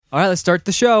All right, let's start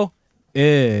the show.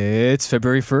 It's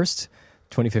February 1st,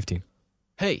 2015.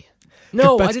 Hey.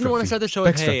 No, I didn't want to start the show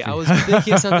with hey. I was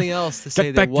thinking of something else to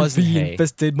say that wasn't hey.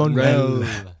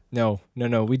 No.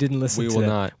 We didn't listen to that. We will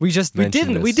not.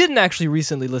 We didn't actually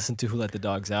recently listen to Who Let the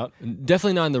Dogs Out.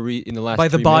 Definitely not in the last by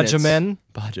the 3 Baja minutes. Men.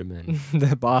 Baja Men.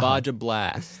 The Baja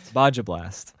Blast. Baja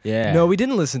Blast. Yeah. No, we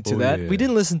didn't listen to that. Yeah. We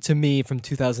didn't listen to me from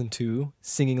 2002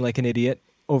 singing like an idiot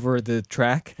over the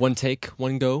track. One take,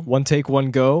 one go. One take,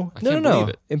 one go. I can't believe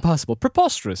it. Impossible.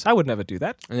 Preposterous. I would never do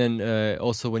that. And then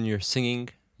also when you're singing,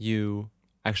 you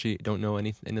actually don't know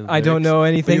anything. I don't know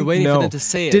anything. You're waiting for them to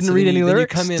say it. Didn't read any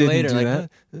lyrics. Then you come in Didn't later do like,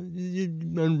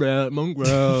 that.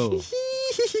 Mongrel.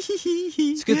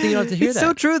 It's a good thing you don't have to hear it's that.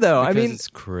 so true, though. Because I mean, it's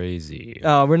crazy.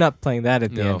 we're not playing that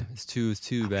at the No, end. it's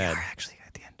too bad. Actually,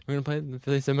 at the end. We're gonna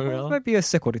play some It Mongrel. might be a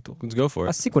secorito. Let's go for A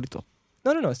it. secorito.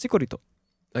 No, a secorito.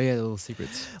 Oh yeah, the little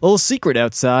secrets. A little secret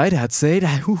outside.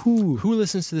 Who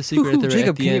listens to the secret at the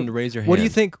Jacob, end? Raise your hand. What do you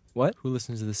think? What? Who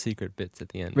listens to the secret bits at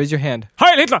the end? Raise your hand.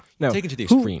 Hi, Hitler! No. Take it to the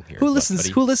extreme here. Who listens?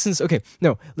 buddy. Who listens? Okay,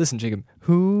 no. Listen, Jacob.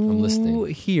 Who I'm listening.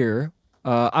 here?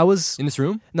 I was In this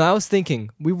room? thinking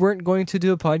we weren't going to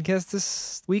do a podcast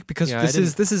this week because Yeah,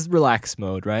 this is relax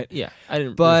mode, right? Yeah, I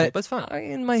didn't. But that's fine.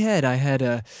 in my head, I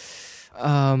had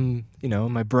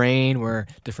my brain where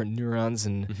different neurons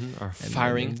and Are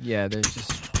firing. and, yeah, there's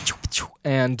just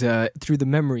and through the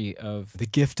memory of the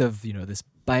gift of this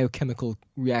biochemical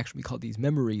reaction we call these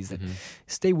memories that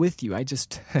stay with you. I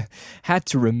just had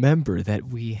to remember that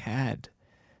we had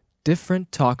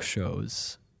different talk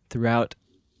shows throughout,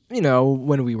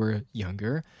 when we were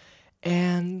younger,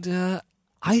 and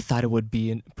I thought it would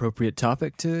be an appropriate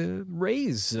topic to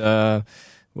raise. I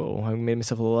made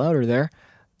myself a little louder there.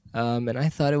 And I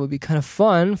thought it would be kind of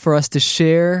fun for us to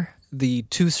share the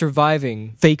 2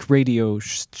 surviving fake radio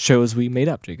shows we made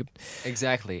up, Jacob.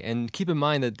 Exactly, and keep in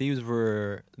mind that these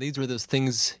were those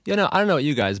things. I don't know about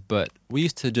you guys, but we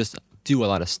used to just do a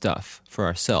lot of stuff for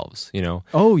ourselves.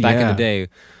 Oh, back in yeah. the day.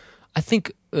 I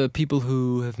think people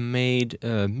who have made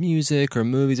music or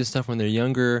movies and stuff when they're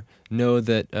younger know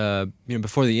that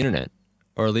before the internet,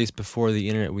 or at least before the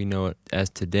internet we know it as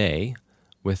today.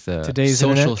 With Today's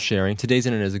social internet? sharing, today's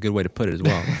internet is a good way to put it as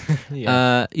well.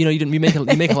 Yeah. You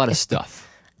make a lot of stuff,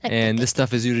 and this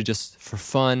stuff is usually just for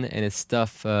fun, and it's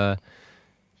stuff that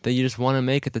you just want to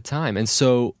make at the time. And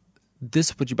so,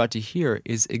 what you're about to hear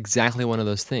is exactly one of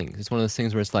those things. It's one of those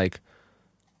things where it's like,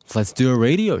 let's do a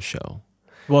radio show.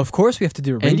 Well, of course we have to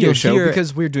do a And radio you'll show hear-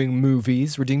 because we're doing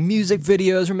movies, we're doing music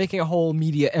videos, we're making a whole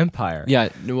media empire. Yeah,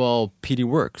 well, PD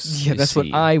Works. Yeah, you that's what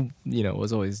see. I,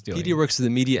 was always doing. PD Works is the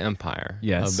media empire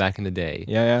Yes. of back in the day.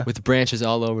 Yeah. With branches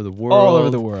all over the world. All over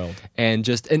the world. And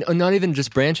not even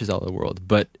just branches all over the world,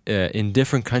 but in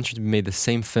different countries we made the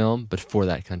same film, but for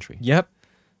that country. Yep.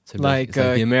 So Like,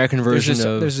 the American version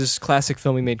There's this classic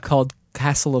film we made called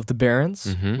Castle of the Barons,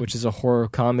 Mhm. which is a horror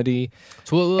comedy.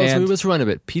 So let's run a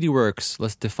bit. PD Works.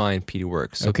 Let's define PD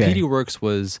Works. So Okay. PD Works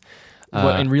was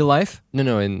What, in real life? in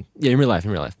real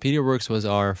life. PD Works was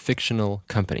our fictional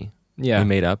company. Yeah. We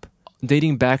made up,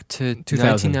 dating back to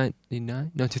 2000.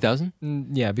 1999. No, 2000.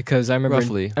 Yeah, because I remember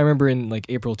Roughly. I remember in like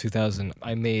April 2000,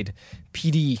 I made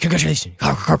PD Congratulations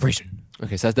Corporation.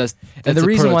 Okay, so that's And the a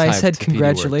reason why I prototype said to PD Works.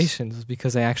 congratulations is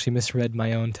because I actually misread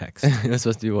my own text. That's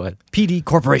supposed to be what? PD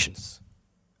Corporations.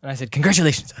 And I said,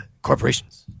 congratulations,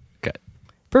 corporations. Okay.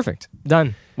 Perfect.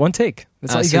 Done. One take.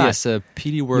 That's all you so got. yes,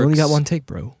 PD Works. You only got one take,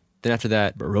 bro. Then after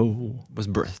that, Bro. was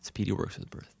birthed. PD Works was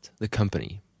birthed. The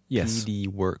company. Yes. PD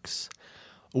Works,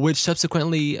 which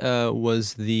subsequently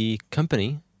was the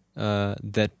company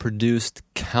that produced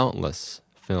countless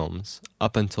films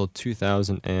up until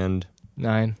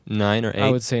 2009 9. or 8.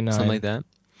 I would say 9. Something like that.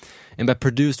 And by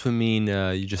produced, we mean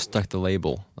you just stuck the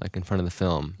label like in front of the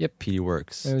film. Yep. PD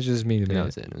Works. It was just me to And make that it.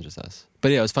 was it. It was just us.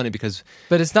 But yeah, it was funny because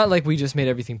But it's not like we just made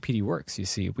everything PD Works, you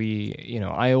see.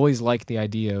 I always liked the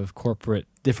idea of corporate,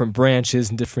 different branches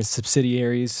and different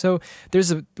subsidiaries. So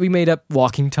we made up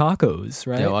Walking Tacos,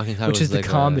 right? Yeah, Walking Tacos which is the like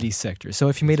comedy sector. So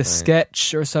if you made a That's right.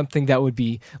 sketch or something, that would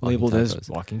be Walking labeled as Tacos.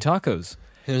 Walking Tacos.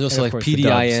 and there's also And of like course the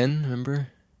dubs. PDIN, remember?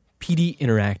 PD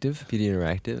Interactive. PD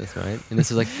Interactive, that's right. And this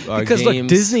is like our Because games. look,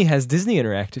 Disney has Disney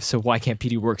Interactive, so why can't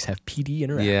PD Works have PD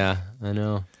Interactive? Yeah, I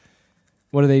know.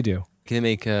 What do they do? Can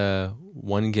they make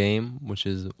one game, which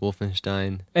is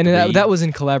Wolfenstein? And 3, that was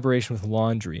in collaboration with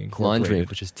Laundry Incorporated. Laundry,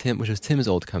 which was Tim's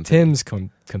old company. Tim's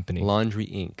company. Laundry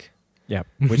Inc. Yeah.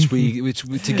 which we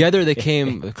together they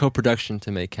came a co-production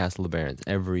to make Castle of Barons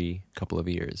every couple of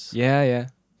years. Yeah.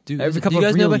 Do Every you couple of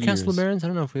guys know real about Castle of years. Barons? I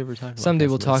don't know if we ever talked about Someday Castle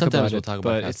we'll of talk Barons. about Sometimes it, we'll talk but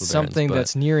about it's Castle of something Barons,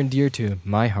 that's near and dear to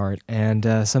my heart,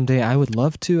 and someday I would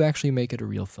love to actually make it a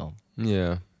real film. but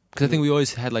yeah. Because I think we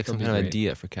always had like It'll some be kind of great.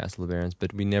 idea for Castle of Barons,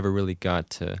 but we never really got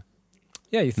to.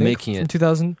 Yeah, you think Making from it.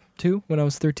 2002 when I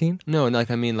was 13? No,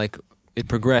 like I mean, like it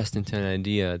progressed into an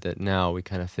idea that now we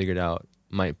kind of figured out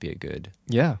might be a good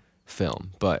Yeah.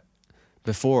 film. But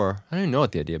before, I didn't know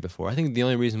what the idea before. I think the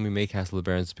only reason we made Castle of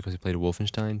Barons is because we played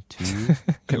Wolfenstein 2.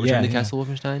 Return Yeah, to yeah. Castle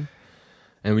Wolfenstein.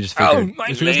 And we just Oh, figured, my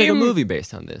let's make a name! movie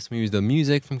based on this. We used the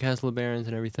music from Castle of Barons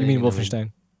and everything. You mean and then we-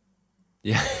 Wolfenstein?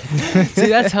 Yeah. See,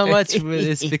 that's how much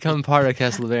it's become part of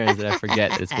Castle of Barons that I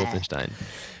forget it's Wolfenstein.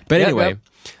 But Yep, anyway,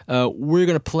 we're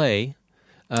going to play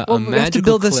a Well, magical we have to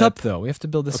build this clip. up, though. We have to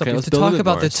build this Okay, up. We have let's to build a talk bit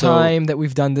about more. the So- time that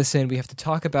we've done this in. We have to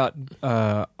talk about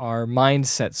our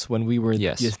mindsets when we were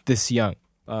Yes. this young.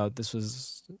 This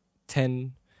was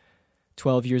 10,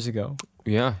 12 years ago,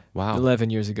 Yeah, wow. 11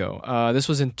 years ago. This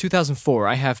was in 2004.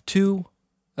 I have two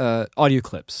audio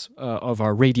clips of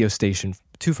our radio station,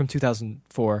 two from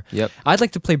 2004. Yep. I'd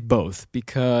like to play both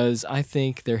because I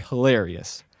think they're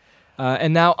hilarious.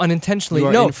 And now unintentionally, You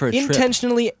are no, in for a trip.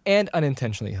 intentionally and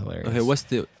unintentionally hilarious. Okay, what's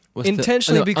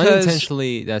Intentionally the, because-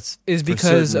 unintentionally that's is for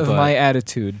because certain, of but- my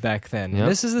attitude back then. Yep.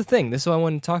 This is the thing. This is what I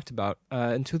wanted to talk about.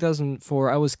 In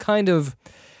 2004, I was kind of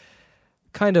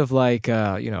like,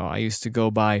 I used to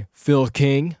go by Phil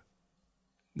King.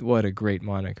 What a great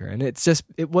moniker. And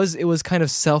it was kind of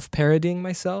self-parodying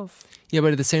myself. Yeah,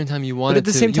 but at the same time you wanted But at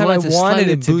the to same time, I to wanted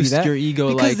slightly it to be boost that your ego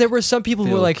because like there were some people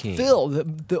who were Phil like, King. Phil,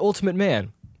 the ultimate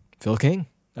man. Phil King,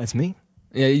 that's me.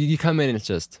 Yeah, you come in and it's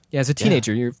just Yeah, as a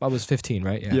teenager, I was 15,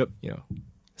 right? Yeah. Yep.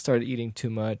 Started eating too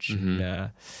much Mhm.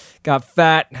 and got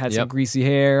fat, had some Yep. greasy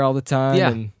hair all the time, yeah,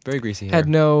 and very greasy hair. had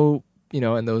no,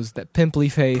 and that pimply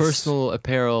face. Personal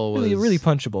apparel was really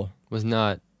punchable. was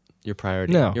not your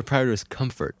priority. No. Your priority was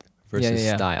comfort versus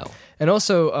yeah. style. And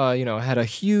also, had a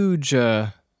huge,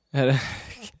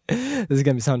 this is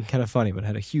going to sound kind of funny, but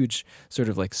had a huge sort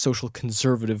of like social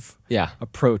conservative Yeah,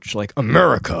 approach, like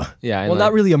America. yeah. And Well, like,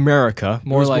 not really America, it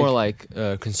more was like, more like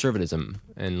conservatism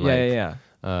and like yeah.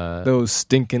 Uh, Those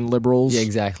stinking liberals. yeah,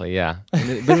 exactly. Yeah, but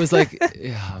it was like,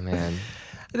 oh man,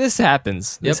 This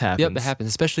happens. This happens. Yep, it happens,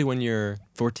 especially when you're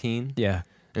 14 Yeah.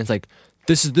 and it's like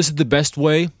this is the best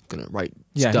way. I'm gonna write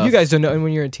Yeah, stuff. you guys don't know. And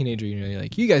when you're a teenager, you're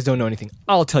like, you guys don't know anything.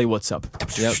 I'll tell you what's up.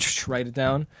 Yep. Write it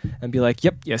down and be like,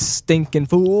 yep, you stinking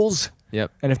fools.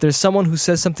 Yep, And if there's someone who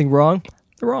says something wrong,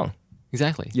 they're wrong.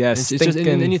 exactly. Yeah, it's just, and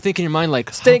stinking- then you think in your mind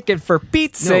like, Stinking for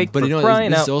Pete's no, sake, but for you know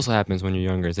crying this out. also happens when you're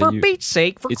younger. Is that For you, Pete's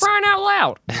sake, for it's- crying out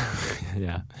loud.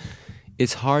 yeah,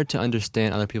 it's hard to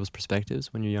understand other people's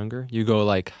perspectives when you're younger. You go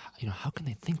like, how can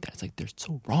they think that? It's like they're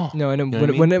so wrong. No, and You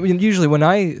know what I usually when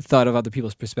I thought of other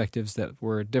people's perspectives that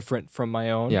were different from my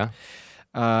own, Yeah,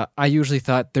 I usually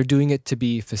thought they're doing it to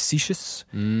be facetious.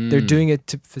 Mm. They're doing it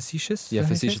to facetious. Yeah, is that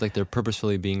how you say facetious, it? like they're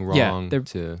purposefully being Yeah, wrong they're-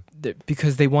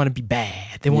 because they want to be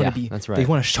bad. They want Yeah, to be. that's They right.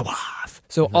 want to show off.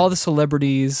 So all the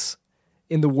celebrities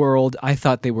in the world, I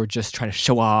thought they were just trying to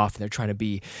show off. They're trying to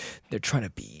be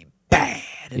bad,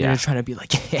 and Yeah. they're trying to be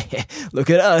like, look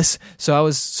at us. I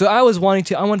wanted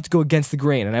to go against the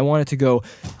grain, and I wanted to go.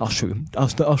 I'll show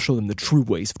them the true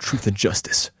ways of truth and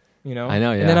justice. I know, And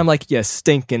yeah. then I'm like, yes,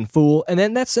 stinking fool. And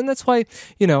then that's why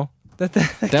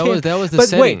that was the but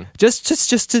setting. wait, just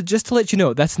to let you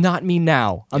know, that's not me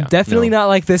now. I'm Yeah, definitely no. not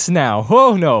like this now.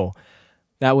 Oh no,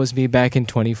 that was me back in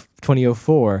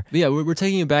 2004 But yeah, we're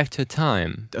taking you back to a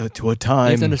time. to a You have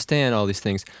time. to understand all these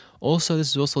things. Also, this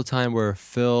is also a time where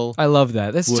Phil. I love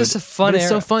that. That's just a fun. But it's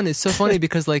so era. fun. It's so funny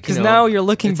because like Because now you're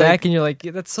looking it's back like- and you're like, yeah,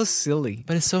 that's so silly.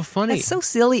 But it's so funny. That's so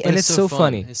silly, But and it's so fun.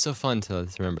 funny. It's so fun to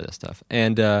remember this stuff.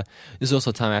 And this is also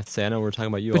a time I have to say. I know we're talking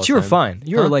about you, all But the you were time. fine.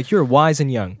 You were Huh? you were wise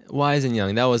and young. Wise and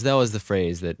young. That was the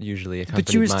phrase that usually accompanied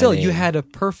But you were my still. name. You had a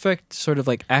perfect sort of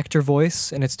like actor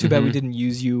voice, and it's too bad we Mhm. didn't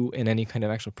use you in any kind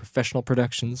of actual professional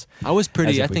productions. I was As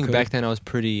pretty. if I we think could. back then I was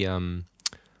pretty.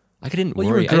 I didn't Well, you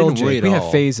were worry. a girl, I didn't worry Jake. at We all.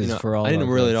 have phases for all I didn't our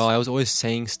worry at girls. all. I was always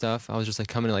saying stuff. I was just like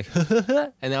coming in like,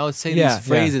 and I would say Yeah, these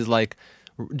phrases like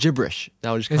gibberish. That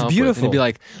would just come It's up with. beautiful. And it'd be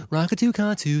like rockatu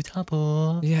katu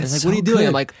tapo. Yeah, And it's like, so what are you doing? good.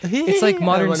 I'm like, It's like I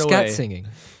modern run scat away. singing.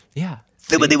 Yeah.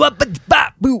 That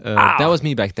That was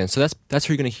me back then. So that's what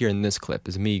you're gonna hear in this clip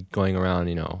is me going around,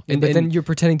 But then you're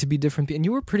pretending to be different people. And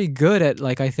you were pretty good at,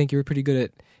 I think you were pretty good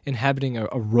at inhabiting a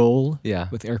role yeah,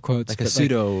 with air quotes. like a but,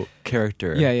 pseudo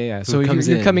character. Yeah. who So you're comes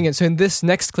coming in. So in this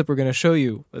next clip, we're going to show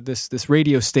you this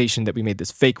radio station that we made,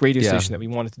 this fake radio Yeah. station that we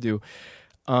wanted to do.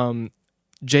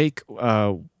 Jake,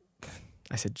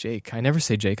 I said Jake. I never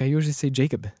say Jake. I usually say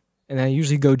Jacob. And I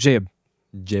usually go Jib.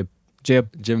 Jim Jib.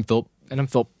 Philp. And I'm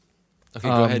Phil. Okay,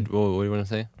 go ahead. What do you want to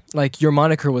say? like your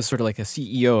moniker was sort of like a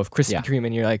CEO of Krispy Yeah. Kreme,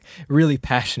 and you're like really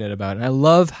passionate about it. And I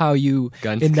love how you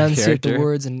Got into enunciate the character.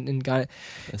 words and got it.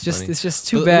 That's Just funny. it's just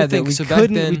too But bad the that thing- we so back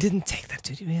couldn't. then- we didn't take that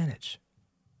to advantage.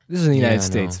 This is in the Yeah, United I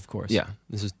States, know. of course. Yeah,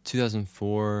 this was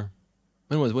 2004.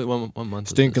 When was what month? Was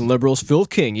Stinking this? liberals, Phil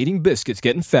King, eating biscuits,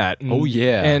 getting fat. And, Oh,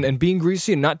 yeah. and being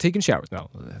greasy and not taking showers. No,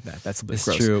 that's a bit It's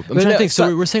gross. true. I'm But trying no, to think.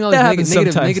 So we're saying all these that happens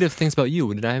sometimes. negative things about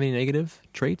you. Did I have any negative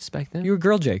traits back then? You were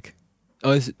girl Jake.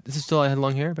 Oh, this is still I had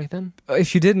long hair back then.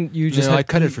 If you didn't, you just No, had, I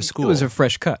cut it for school. It was a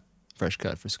fresh cut. Fresh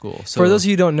cut for school. So For those of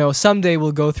you who don't know, someday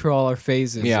we'll go through all our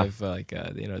phases Yeah. of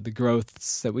the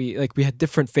growths that we had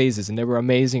different phases, and they were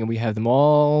amazing, and we have them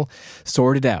all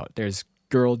sorted out. There's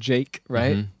girl Jake,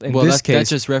 right? Mhm. In well, this that case,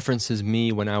 just references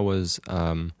me when I was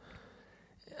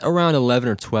around 11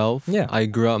 or 12. Yeah. I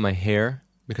grew out my hair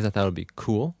because I thought it would be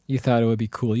cool. you thought it would be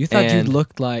cool. You thought And- you'd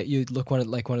look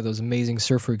like one of those amazing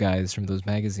surfer guys from those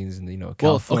magazines in Well,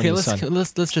 California okay, sun.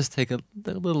 let's just take a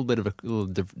little bit of a little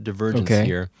divergence Okay.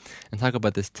 here and talk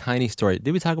about this tiny story.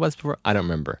 Did we talk about this before? I don't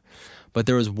remember. But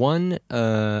there was one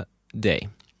day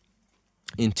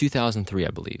in 2003, I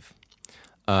believe,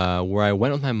 where I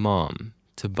went with my mom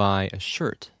to buy a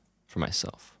shirt for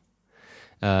myself.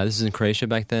 This was in Croatia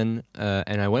back then,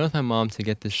 and I went with my mom to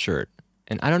get this shirt.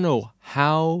 And I don't know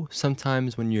how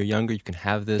sometimes when you're younger you can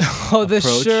have this Oh, this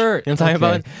approach. shirt. You know what I'm talking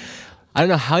Okay. about? I don't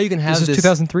know how you can have This this. was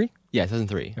 2003. Yeah,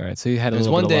 2003. All right, so you had a There was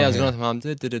little one bit day of I was long going with my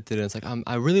mom. It's like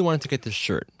I really wanted to get this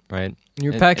shirt, right? hair.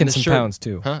 You're and- packing and the some shirt- pounds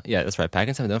too. Huh? Yeah, that's right.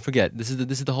 Packing some. Don't forget, this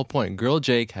is the whole point. Girl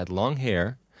Jake had long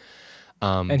hair,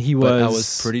 And he but I was-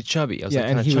 was pretty chubby. I was Yeah, like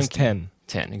and kinda he was chunky. 10.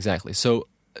 10, exactly. So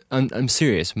I'm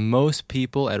serious. Most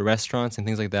people at restaurants and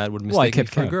things like that would Well, I mistake me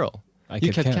kept for a count. girl. I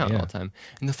You kept count yeah. all the time.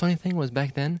 And the funny thing was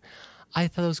back then, I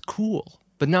thought it was cool.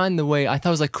 But not in the way I thought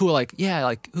it was like cool, like, yeah,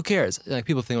 like who cares? Like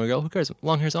people think, oh, who cares?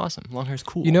 Long hair's awesome. Long hair's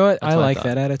cool. You know what? That's I what like thought.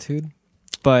 that attitude,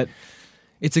 but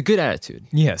It's a good attitude.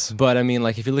 yes, But I mean,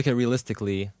 like if you look at it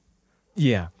realistically,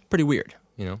 yeah, pretty weird,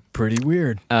 you know? pretty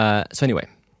weird. So anyway,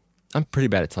 I'm pretty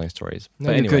bad at telling stories. No,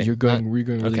 but you're anyway, good. You're going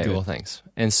really okay, good. well, thanks.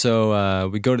 And so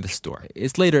we go to the store.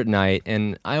 It's later at night,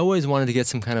 and I always wanted to get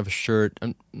some kind of a shirt,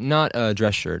 not a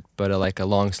dress shirt, but like a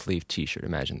long sleeve T-shirt.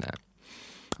 Imagine that.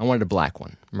 I wanted a black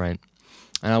one, right?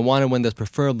 And I wanted one that's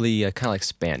preferably kind of like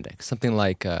spandex, something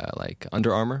like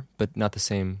Under Armour, but not the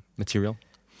same material.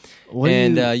 What do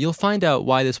you, You'll find out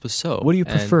why this was so. what do you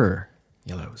And- prefer?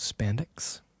 Yellow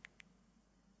spandex?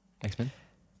 X-Men?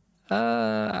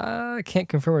 I can't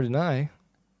confirm or deny.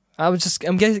 I'm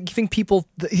giving people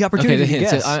the opportunity Okay, the to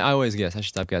hint. guess. So I always guess. I should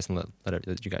stop guessing and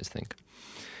let you guys think.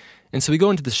 And so we go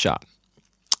into the shop,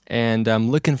 and I'm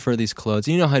looking for these clothes.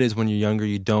 You know how it is when you're younger,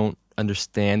 you don't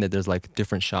understand that there's like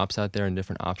different shops out there and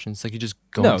different options. Like you just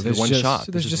go No, into there's one just- shop.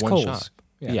 there's just one Kohl's. shop.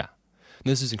 Yeah. Yeah.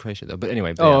 This is in Croatia though. But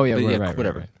anyway. Oh, yeah, but right,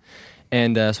 whatever. right.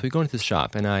 And so we go into the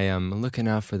shop, and I am looking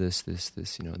out for this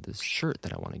shirt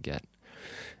that I want to get.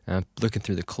 And I'm looking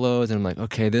through the clothes, and I'm like,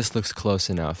 okay, this looks close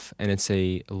enough. And it's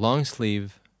a long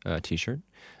sleeve T-shirt,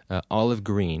 olive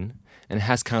green, and it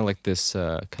has kind of like this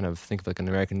kind of, think of like an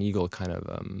American Eagle kind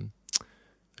of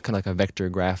like a vector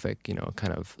graphic, you know,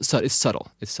 kind of. So it's subtle,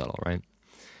 right?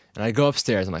 And I go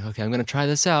upstairs. I'm like, okay, I'm gonna try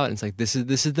this out. And it's like this is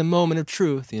the moment of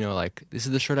truth, you know, like this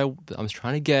is the shirt I was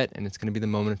trying to get, and it's gonna be the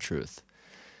moment of truth.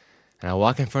 And I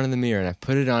walk in front of the mirror and I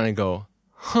put it on and go,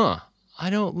 huh, I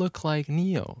don't look like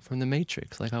Neo from The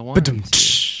Matrix like I wanted to. And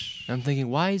I'm thinking,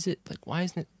 why isn't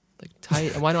it like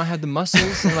tight? And why don't I have the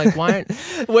muscles? And like, why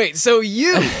aren't... Wait, so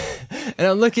you? And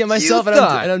I'm looking at myself and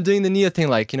thought- I'm doing the Neo thing,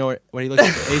 like, you know, where he looks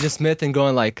at Agent Smith and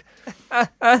going like,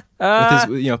 with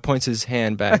his, you know, points his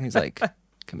hand back and he's like,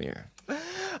 come here.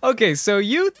 Okay, so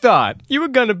you thought you were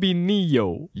gonna be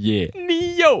Neo. Yeah.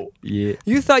 Neo. Yeah.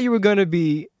 You thought you were gonna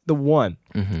be the one,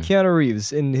 Mhm. Keanu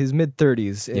Reeves in his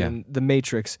mid-30s in Yeah. The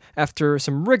Matrix, after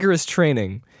some rigorous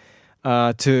training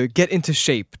to get into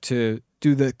shape to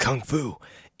do the kung fu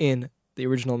in the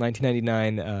original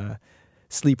 1999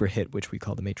 sleeper hit, which we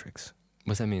call The Matrix.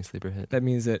 What's that mean, sleeper hit? That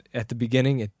means that at the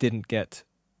beginning it didn't get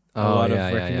a Oh, lot yeah,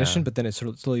 of yeah, recognition, yeah. but then it sort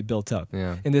of slowly built up.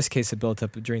 Yeah. In this case, it built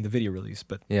up during the video release,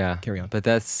 but Yeah. carry on. But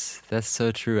that's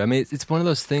so true. I mean, it's one of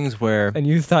those things where... And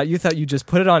you thought you just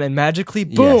put it on and magically,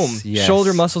 boom, Yes.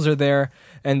 shoulder muscles are there,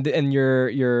 and your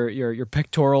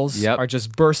pectorals Yep. are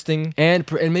just bursting, And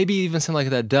maybe even some like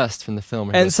that dust from the film.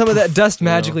 where he and goes, some of that poof, dust you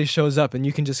know? magically shows up, and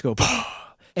you can just go.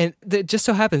 And it just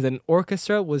so happens that an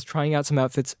orchestra was trying out some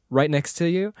outfits right next to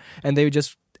you, and they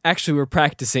just actually were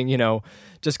practicing, you know,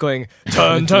 just going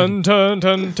tun tun tun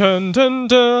tun tun tun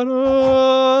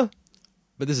tun.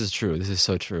 But this is true. This is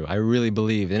so true. I really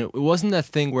believe. And it wasn't that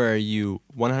thing where you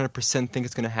 100% think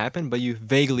it's going to happen, but you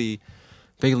vaguely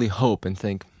vaguely hope and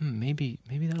think, maybe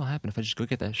that'll happen if I just go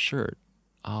get that shirt.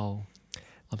 I'll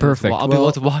Perfect. I'll be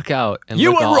able to walk out and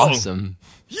You look are wrong. awesome.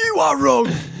 You are wrong,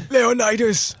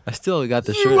 Leonidas. I still got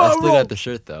the You shirt. I are still wrong. got the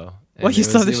shirt though. And What, you it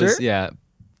still have was- the it was- shirt? Yeah.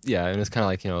 Yeah, and it's kind of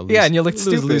like, loose, Yeah, and you looked it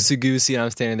was stupid. loosey goosey, and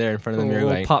I'm standing there in front of the mirror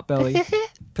Little going, pot belly,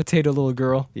 potato little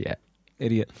girl, yeah.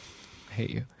 idiot. I hate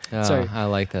you. Oh, Sorry. I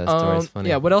like that story. It's funny.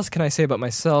 Yeah, what else can I say about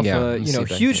myself? Yeah, let me see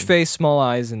if I Huge can- face, small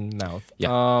eyes, and mouth.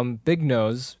 Yeah. Big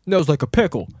nose like a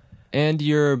pickle. And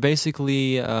you're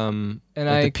basically I-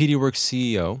 the PD Works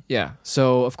CEO. Yeah.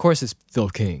 So of course it's Phil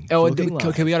King. Oh, Phil King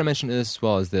okay. We got to mention this as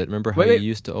well. Is that remember how Wait. you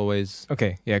used to always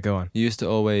Okay. Yeah. Go on.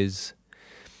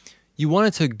 you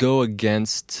wanted to go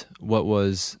against what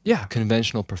was Yeah.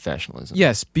 conventional professionalism.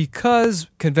 Yes, because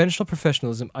conventional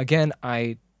professionalism. Again,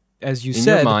 as you in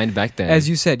said, your mind back then. as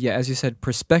you said,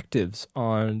 perspectives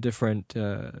on different,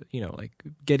 like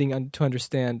getting to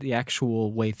understand the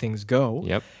actual way things go.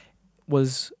 Yep.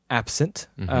 Was absent.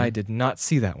 Mhm. I did not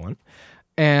see that one.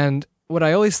 And what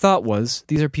I always thought was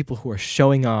these are people who are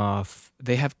showing off.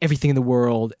 They have everything in the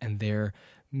world and they're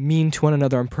mean to one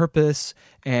another on purpose.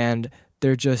 And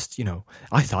they're just,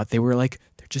 I thought they were like,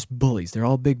 they're just bullies. They're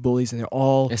all big bullies and they're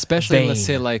all Especially, vain. let's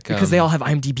say, like because they all have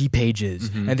IMDb pages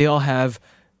Mhm. and they all have,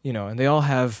 they're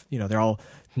all,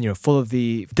 full of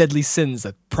the deadly sins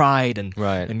of pride and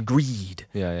right. and greed.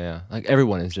 Yeah. Like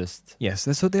everyone is just Yes,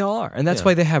 that's what they all are, and that's Yeah.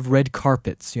 why they have red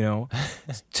carpets. To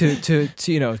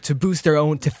boost their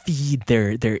own, to feed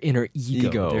their inner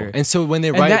ego. Their- And so when they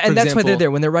and write, that- for and that's why they're example-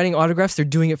 there. When they're writing autographs, they're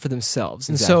doing it for themselves.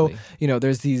 And Exactly. so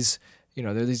there's these there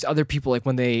are these other people like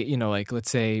when they like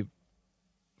let's say,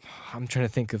 I'm trying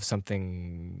to think of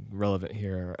something relevant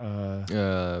here.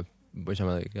 which I'm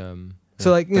like,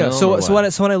 So like film or so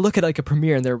what? when I look at like a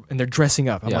premiere and they're dressing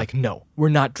up, I'm Yeah. like, no, we're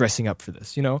not dressing up for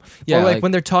this, Yeah, or like like-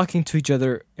 when they're talking to each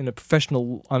other in a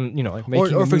professional like making or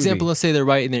a for movie. example, let's say they're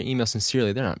writing their email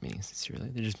sincerely. They're not meaning sincerely.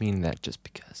 They're just meaning that just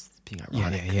because it's being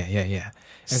ironic, yeah.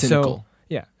 And cynical.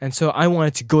 and so I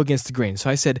wanted to go against the grain. So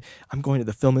I said, I'm going to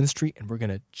the film industry and we're going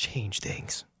to change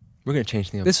things. We're gonna change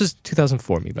things. This was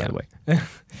 2004, by Yeah. the way.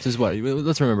 This is what.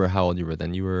 Let's remember how old you were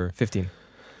then. You were 15.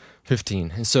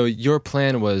 15, and so your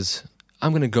plan was,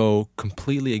 I'm gonna go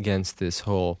completely against this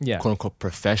whole Yeah. quote unquote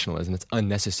professionalism. It's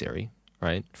unnecessary,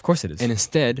 right? Of course it is. And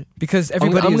instead, because I'm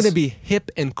everybody gonna is, be hip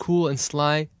and cool and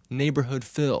sly neighborhood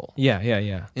Phil. Yeah.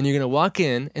 And you're gonna walk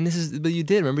in, and but you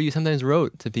did. Remember, you sometimes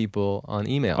wrote to people on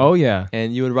email. Oh yeah.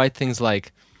 And you would write things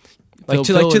like, Like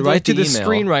Phil would write to the email.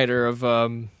 screenwriter of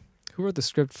who wrote the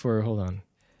script for hold on.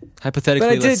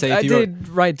 Hypothetically, But let's say if I you wrote, did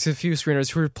write to a few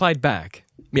screenwriters who replied back.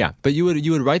 yeah, but you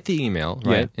would write the email,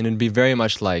 right? Yeah. And it'd be very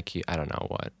much like, I don't know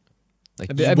what, like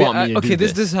I'd be- you want me to okay, do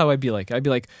this is how I'd be like. I'd be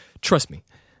like, trust me,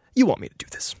 you want me to do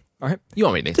this. All right, You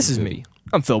want me to make this this is movie. me.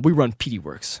 I'm Phil. We run PD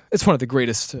Works. It's one of the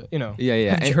greatest. Yeah. Haven't you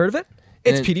And- heard of it?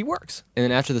 It's and- PD Works. And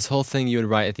then after this whole thing, you would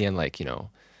write at the end, like,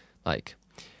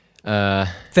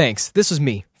 Thanks. This was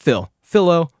me, Phil.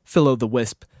 Philo the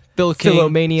Wisp. Phil King.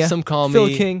 Philomania. Some call Phil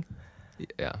me. King.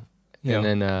 Yeah. You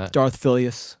And know, then Darth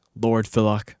Philius. Lord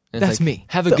Philoc. and it's That's like, me.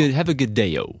 Have Phil. a good day,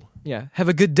 yo. Yeah. Have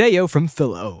a good day, yo, from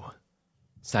Philo.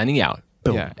 Signing out.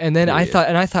 Boom. Yeah, and then I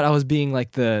Period. thought I was being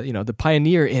like the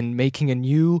pioneer in making a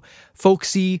new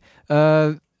folksy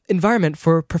environment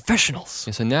for professionals.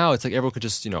 And so now it's like everyone could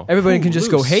just, Everybody "Ooh, can just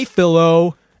go, loose." "Hey,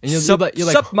 Philo." And you're sup- like,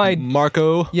 sup my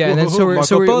Marco. yeah, and then so we're, Marco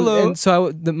so we're, Polo. and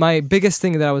so my biggest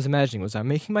thing that I was imagining was I'm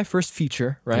making my first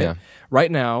feature Yeah. right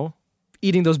now,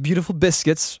 eating those beautiful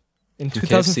biscuits in From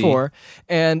 2004,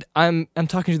 and I'm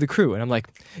talking to the crew and I'm like,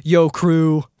 "Yo,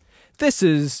 crew, this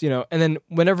is and then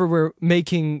whenever we're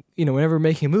making a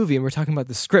movie and we're talking about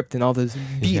the script and all those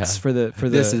beats Yeah. for the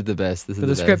This is the best. This for is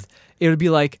the the script, best. it would be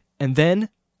like, and then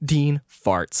Dean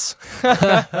farts.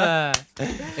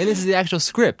 And this is the actual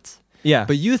script. Yeah,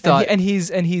 But you thought, and he's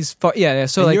yeah.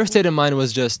 So and like your state of mind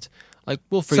was just like,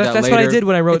 we'll figure that that's later. what I did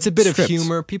when I wrote It's a bit scripts. of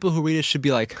humor. People who read it should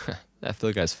be like, that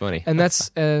Phil guy's funny. and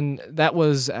that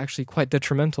was actually quite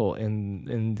detrimental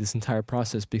in this entire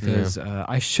process because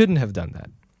I shouldn't have done that.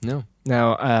 No.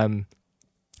 Now,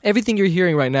 everything you're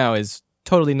hearing right now is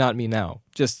totally not me now.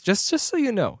 Just so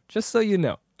you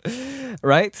know,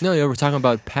 right? No, we're talking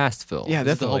about past Phil. Yeah,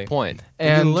 This is the definitely. whole point.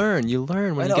 And- you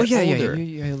learn when you Oh, get yeah, older.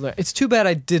 you learn. It's too bad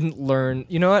I didn't learn.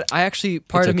 You know what? I actually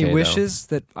part It's of me okay, wishes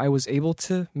that I was able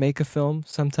to make a film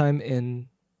sometime in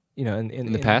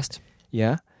In the past,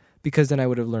 Yeah, because then I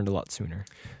would have learned a lot sooner.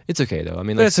 it's okay though. I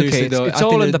mean, But like, it's okay. seriously It's- though, it's I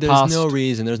all think in the there's past. no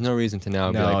reason. There's no reason to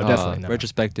now be No, like, definitely not.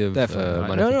 retrospective. Definitely not. No,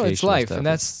 modification it's life, stuff. and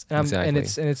that's and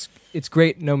exactly. it's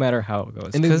great no matter how it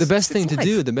goes. And the 'Cause best thing it's to life.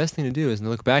 do, the best thing to do is to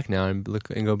look back now and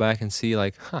go back and see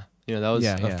like, That was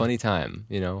Yeah, a yeah. funny time.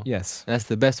 Yes. And that's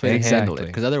the best way to handle it, Exactly.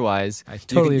 because otherwise, I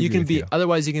totally you agree can with be you.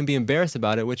 otherwise you can be embarrassed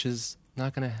about it, which is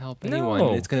not going to help anyone.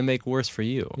 No. It's going to make worse for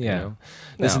you. Yeah.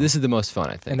 This No. is the most fun,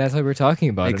 I think. And that's what we're talking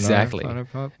about. Exactly. On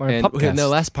our And podcast. the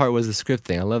last part was the script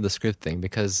thing. I love the script thing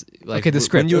because, like, Okay, the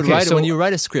script. When you would Okay, write so- when you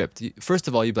write a script, first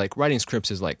of all, you'd be like, writing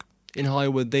scripts is like, in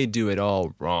Hollywood they do it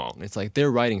all wrong. It's like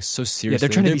they're writing so seriously. Yeah, they're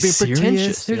trying to be being serious.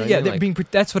 pretentious. They're, you know? yeah, You're they're like, being.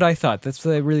 That's what I thought. That's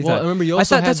what I really Well, thought. I remember you I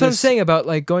also thought had that's what I'm this- saying about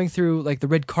like going through like the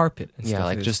red carpet. And yeah, stuff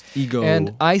like this. just ego.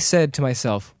 And I said to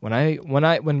myself, when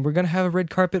we're gonna have a red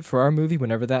carpet for our movie,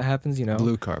 whenever that happens,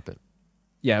 blue carpet.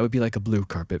 yeah, it would be like a blue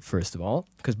carpet first of all,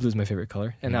 because blue's my favorite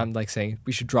color. And I'm like saying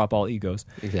we should drop all egos.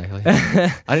 Exactly.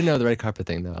 I didn't know the red carpet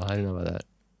thing though. I didn't know about that.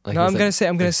 Like, No, it I'm was gonna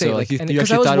like- say, so, like, you because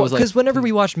actually thought it was like because whenever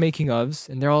we watch making ofs,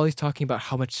 and they're always talking about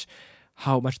how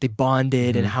much they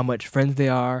bonded and Mhm. how much friends they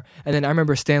are, and then I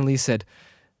remember Stan Lee said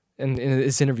in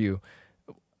this interview,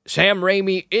 Sam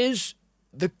Raimi is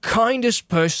the kindest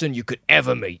person you could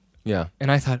ever meet, yeah.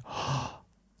 and I thought,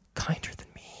 kinder than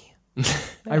me.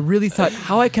 I really thought,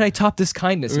 how can I top this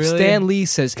kindness? If Really? Stan Lee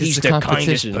says 'Cause he's it's a the kindest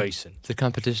competition. person. It's a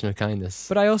competition of kindness.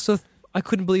 But I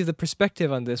couldn't believe the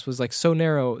perspective on this was like so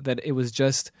narrow that it was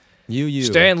just you.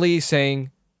 Stan Lee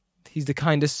saying he's the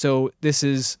kindest, so this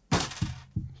is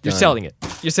you're Done. selling it.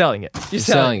 You're selling it. You're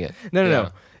selling it. No. Yeah.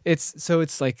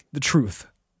 It's like the truth.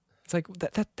 It's like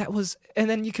that was, and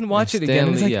then you can watch it again. Stan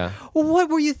And it's Lee, like, yeah. well, what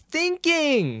were you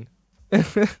thinking?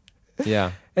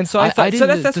 Yeah. And so I thought. so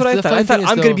didn't- that's the- what I the thought. I funny thought thing is,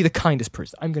 I'm going to though- be the kindest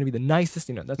person. I'm going to be the nicest.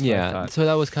 That's what I Yeah. thought. So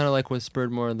that was kind of like what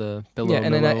spurred more of the Bill Yeah, and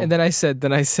then O'Millo.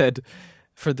 I said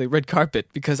for the red carpet,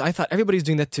 because I thought everybody's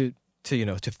doing that to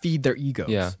feed their egos.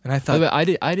 Yeah. And I thought, But I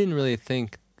didn't really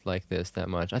think like this that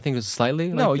much. I think it was slightly.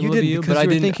 no, like you a little didn't, bit because but I you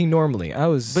were didn't. thinking normally. I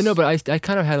was, But no, but I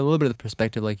kind of had a little bit of the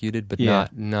perspective like you did, but Yeah.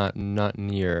 not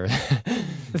near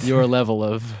your level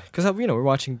of. because we're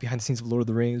watching behind the scenes of Lord of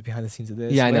the Rings, behind the scenes of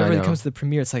this. Yeah, I know, Whenever I it know. comes to the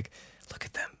premiere, it's like, look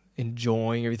at them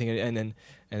enjoying everything, and then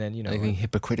Like being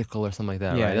hypocritical or something like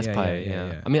that, Yeah, right? That's yeah, probably yeah,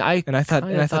 yeah. I mean, I and I thought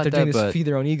kinda they're doing that, this but- to feed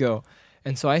their own ego,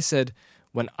 and so I said,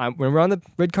 when we're on the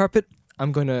red carpet,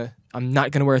 I'm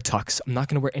not gonna wear a tux. I'm not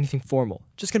gonna wear anything formal.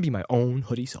 Just gonna be my own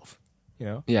hoodie self,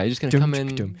 yeah, you're just gonna Dum, come dum,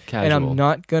 in dum. casual. And I'm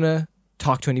not gonna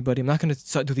talk to anybody. I'm not gonna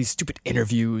do these stupid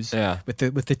interviews Yeah. with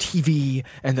the TV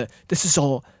and this is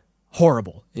all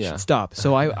horrible. You Yeah. should stop.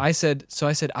 So I said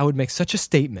I would make such a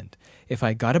statement if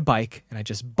I got a bike and I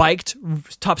just biked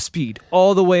top speed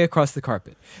all the way across the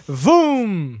carpet.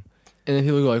 Vroom! And then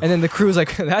people go like, And then the crew was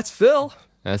like, that's Phil.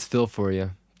 "That's Phil for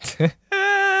you." and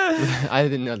I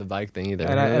didn't know the bike thing either.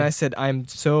 I said, I'm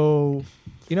so,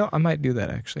 I might do that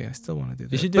actually. I still want to do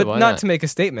that. You should do but it. Why not not? to make a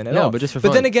statement at No, all. but just for But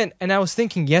fun. then again, and I was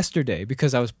thinking yesterday,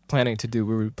 because we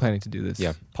were planning to do this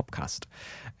Yeah. podcast.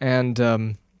 And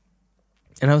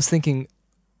I was thinking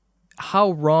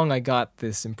how wrong I got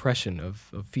this impression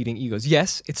of feeding egos.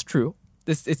 Yes, it's true.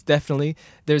 It's definitely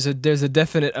there's a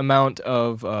definite amount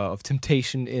of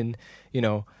temptation in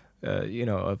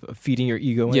of feeding your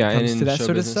ego when it comes and to in that show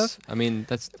sort business. of stuff. I mean,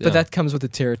 that's But that comes with the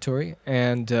territory,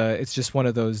 and it's just one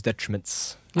of those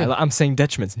detriments. Yeah. I'm saying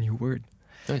detriments, new word.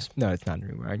 nice. No, it's not a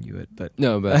new word. I knew it, but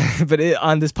No, but but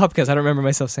on this podcast, I don't remember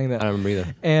myself saying that. I don't remember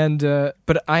either. And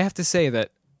but I have to say that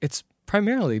it's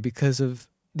primarily because of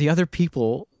the other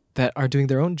people that are doing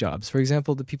their own jobs. For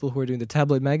example, the people who are doing the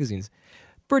tabloid magazines.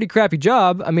 Pretty crappy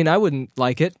job. I mean, I wouldn't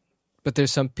like it, but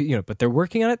there's some but they're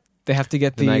working on it. They have to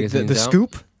get The the magazine's out.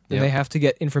 scoop. And Yeah. they have to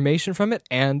get information from it,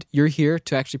 and you're here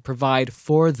to actually provide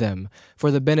for them for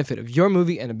the benefit of your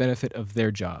movie and the benefit of their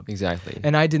job. Exactly.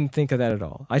 And I didn't think of that at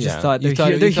all. I just Yeah. thought You they're thought-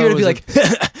 here, you they're thought here it to be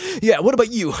was like, yeah, what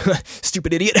about you,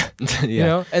 stupid idiot? yeah. You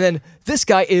know? And then this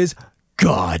guy is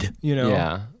God,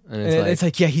 Yeah. And And it's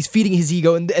like, yeah, he's feeding his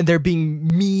ego, and they're being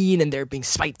mean and they're being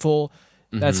spiteful.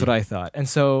 That's Mhm. what I thought. And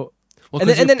so, Well, and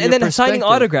 'cause then your signing perspective-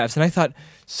 autographs, and I thought,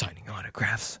 signing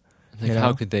autographs. Like, you know?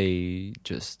 how could they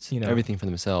just everything for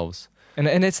themselves? And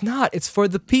it's not. It's for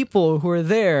the people who are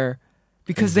there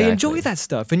because they enjoy Exactly. that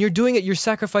stuff. And you're doing it. You're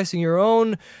sacrificing your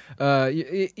own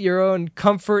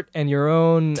comfort and your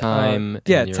own Time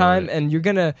and your- time. And you're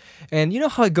gonna. And you know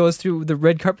how it goes through the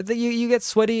red carpet. That you get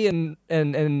sweaty and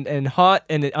hot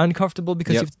and uncomfortable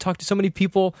because Yep. you've talked to so many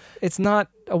people. It's not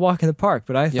a walk in the park.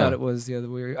 But I thought Yeah. it was the other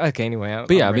way. Okay. Anyway.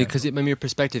 But yeah, because from your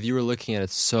perspective, you were looking at it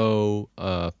so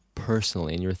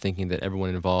personally, and you were thinking that everyone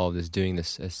involved is doing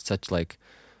this as such like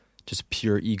just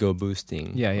pure ego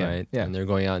boosting. Yeah, yeah, right? yeah. And they're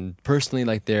going out and personally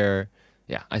like they're.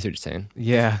 Yeah, I see what you're saying.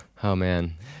 Yeah. Oh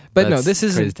man. But no, That's this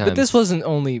crazy isn't. But times.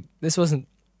 this wasn't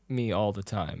me all the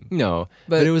time. No,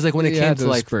 but it was like when it you came had to those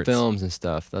like spurts. films and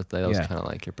stuff. That was Yeah. kind of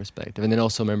like your perspective. And then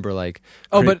also remember like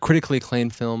Oh, but- critically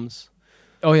acclaimed films.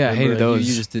 Oh yeah, I Remember? hated those.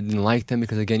 You just didn't like them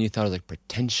because again you thought it was like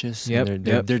pretentious. Yep, And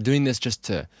yep. they're doing this just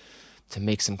to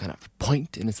make some kind of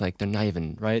point, and it's like they're not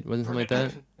even right. Wasn't something like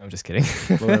that? I'm just kidding.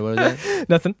 What was that?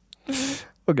 Nothing.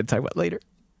 We're gonna talk about it later.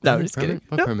 No, I'm just kidding.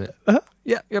 What No. permit?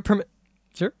 Yeah, permit.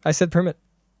 Sure, I said permit.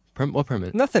 What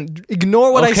permit? Nothing.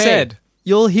 Ignore what I Okay. said.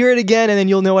 You'll hear it again, and then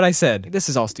you'll know what I said. This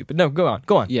is all stupid. No, go on.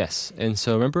 Go on. Yes, and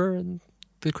so remember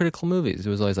the critical movies. It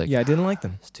was always like, Yeah, I didn't like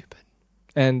them, stupid.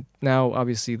 and now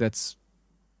obviously that's,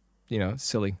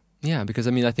 silly. Yeah, because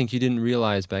I mean, I think you didn't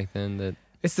realize back then that.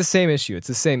 It's the same issue. It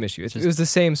was the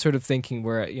same sort of thinking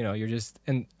where you're just,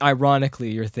 and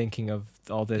ironically you're thinking of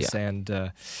all this, and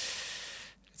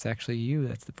it's actually you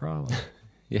that's the problem.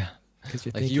 Yeah, Because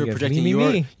you're like thinking you were of projecting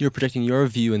you were projecting your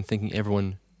view and thinking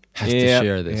everyone has to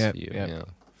share this view. Yep. You know?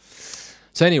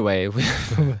 So anyway,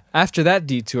 After that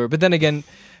detour, but then again,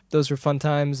 those were fun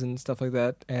times and stuff like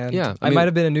that. And Yeah, I I mean- might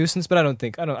have been a nuisance, but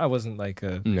I wasn't like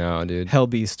a no, dude. hell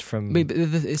beast from. But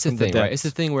it's the from the thing, right? It's the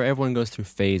depths. thing where everyone goes through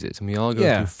phases, and we all go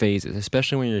Yeah. through phases,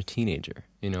 especially when you're a teenager.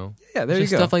 Yeah, there you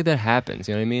Just go. Stuff like that happens.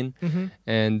 You know what I mean? Mm-hmm.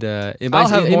 And it I'll might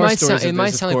have it more might stories sound, of it might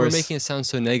this, of sound like we're course. making it sound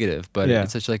so negative, but Yeah.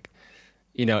 it's such like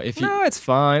if you. No, it's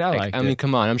fine. I like, like I it. mean,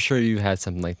 come on. I'm sure you've had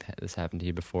something like this happen to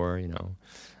you before.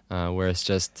 Where it's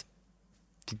just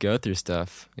to go through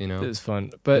stuff. It was fun.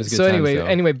 It But was good so times, though.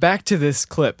 anyway, back to this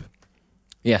clip,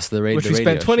 Yes, the radio. which we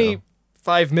spent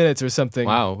 25 minutes or something.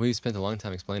 Wow, we spent a long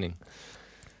time explaining.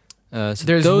 So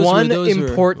There's those one were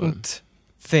important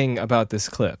thing about this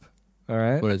clip. All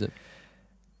right. What is it?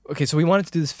 Okay, so we wanted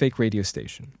to do this fake radio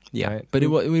station. Yeah, right? but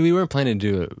we weren't planning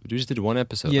to do it. We just did one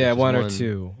episode. yeah, like, just one or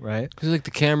two, right? Because like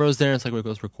the camera's there, and it's like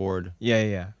let's record.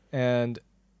 Yeah. And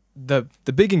the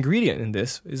big ingredient in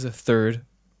this is a third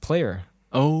player.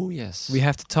 Oh yes, We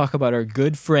have to talk about our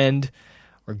good friend,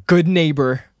 our good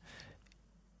neighbor,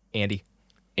 Andy.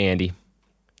 Andy.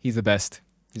 He's the best.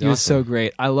 He's He was so awesome.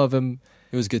 great. I love him.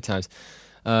 It was good times.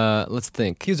 Let's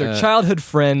think. He was our childhood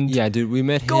friend. Yeah, dude, we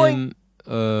met Going-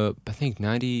 him. I think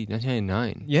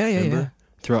 1999. Yeah. remember?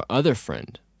 Through our other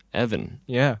friend Evan,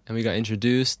 Yeah. and we got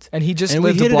introduced. And he just And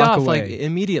we lived hit a it block off away. like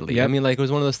immediately. Yep. I mean, like it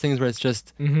was one of those things where it's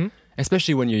just, Mm-hmm.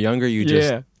 especially when you're younger, you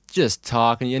Yeah. just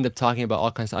talk, and you end up talking about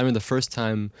all kinds of stuff. I remember the first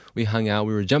time we hung out,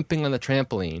 we were jumping on the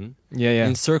trampoline Yeah.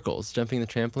 in circles, jumping the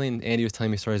trampoline. And Andy was telling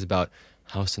me stories about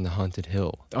House on the Haunted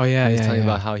Hill. Oh yeah. He was Yeah. telling me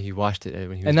yeah. about how he watched it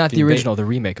when he was And not the being original, the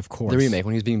remake, of course. the remake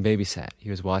when he was being babysat.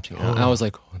 He was watching it. And I was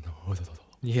like, oh no,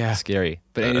 Yeah. scary.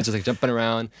 But Andy was just like jumping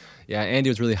around. Yeah, Andy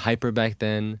was really hyper back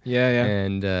then. Yeah.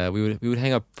 And we would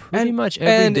hang out pretty And- much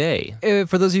every and- day.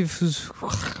 For those of you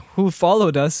who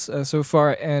followed us so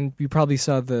far, and you probably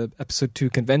saw the episode 2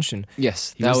 convention.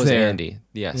 Yes, he that was was there. Andy.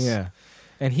 Yes. Yeah,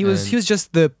 and he was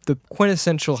just the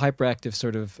quintessential hyperactive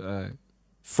sort of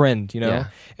friend, Yeah.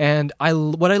 And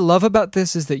what I love about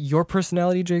this is that your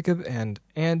personality, Jacob, and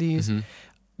Andy's, Mhm.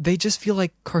 they just feel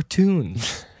like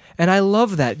cartoons, and I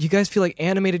love that. You guys feel like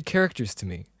animated characters to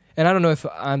me. And I don't know if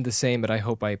I'm the same, but I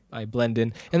hope I blend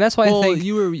in. And that's why Well, I think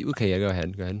you were okay. Yeah, go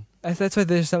ahead. that's why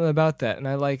there's something about that. And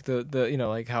I like the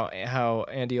like how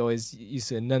Andy always used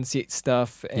to enunciate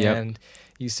stuff and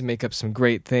used to make up some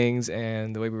great things,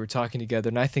 and the way we were talking together.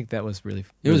 And I think that was really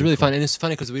It was really cool. fun, and it's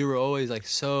funny because we were always like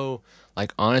so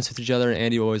like honest with each other, and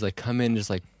Andy would always like come in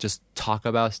and just talk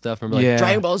about stuff. Remember, like Yeah.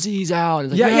 Dragon Ball Z's out.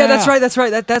 And it's Yeah, like, yeah, that's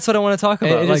right. That's what I want to talk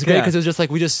about. And it's like, great yeah. because it was just like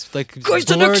we just like Guys,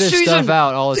 the next blurted season, stuff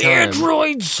out all the time,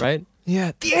 androids, right?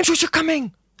 Yeah, the androids are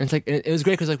coming. And it's like it was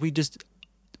great because like we just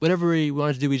whatever we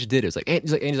wanted to do, we just did it. It was like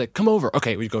Andy's like, come over.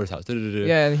 Okay, we go to his house.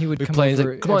 Yeah, and he would we come play. He's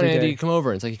over. like, come on, every Andy, day. come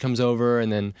over. And it's like he comes over,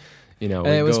 and then And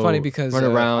we'd it was go funny because run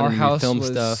around our and house film was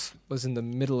stuff. was in the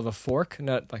middle of a fork,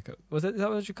 not like is that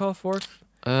what you call a fork?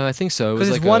 I think so. It was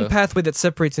Because like there's one a- pathway that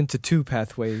separates into two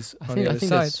pathways on the I other think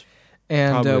side. that's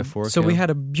And probably a fork, so we yeah. had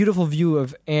a beautiful view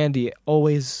of Andy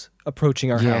always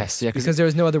approaching our Yes, house yeah, 'cause because there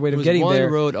was no other way it of was getting one there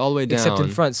road all the way down. except in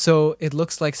front. So it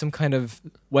looks like some kind of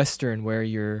western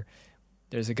where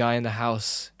there's a guy in the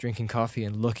house drinking coffee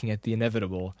and looking at the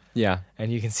inevitable, Yeah,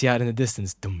 and you can see out in the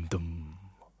distance, dum dum.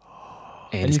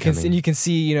 and You can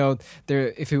see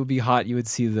there if it would be hot you would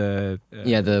see the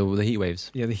the heat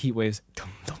waves. the heat waves. Dum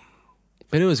dum.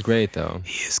 But it was great though.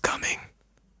 He is coming,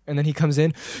 and then he comes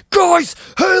in. Guys,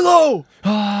 Halo!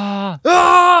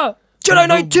 Ah, Jedi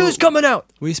Knight 2 is coming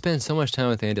out. we spent so much time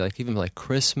with Andy, like even like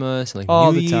Christmas and like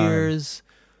All New the time. Years.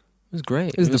 It was great.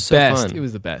 It was the so best. fun. It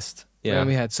was the best. Yeah. And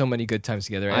we had so many good times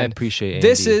together. I And appreciate Andy.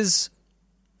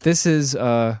 this is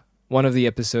one of the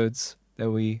episodes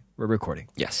that we were recording.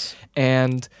 yes.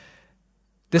 And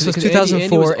this was Because Andy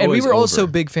 2004, was and we always were also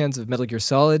over. big fans of Metal Gear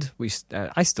Solid.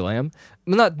 I still am.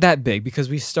 Well, not that big because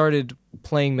we started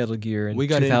playing Metal Gear in We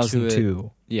got into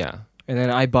 2002. Yeah. And then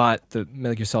I bought the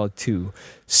Metal Gear Solid 2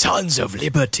 Sons of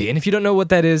Liberty. And if you don't know what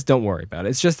that is, don't worry about it.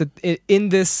 It's just that I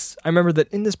remember that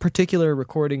in this particular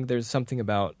recording, there's something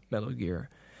about Metal Gear.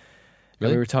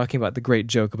 Really? We were talking about the great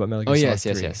joke about Metal Gear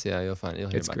Solid 3. yes. Yeah, you'll hear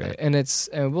It's about great. that.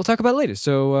 And we'll talk about it later.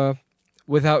 So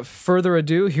without further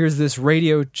ado, here's this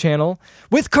radio channel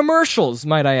with commercials,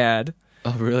 might I add.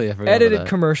 Oh, really? I forgot Edited about that.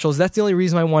 commercials. That's the only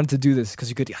reason I wanted to do this, because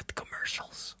you could get the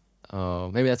commercials.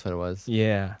 Oh, maybe that's what it was.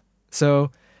 Yeah.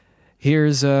 So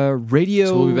here's radio.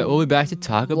 So we'll be back to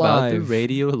talk about the Live.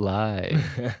 radio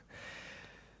live.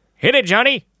 Hit it,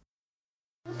 Johnny.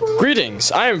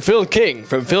 Greetings. I am Phil King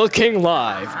from Phil King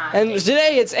Live. And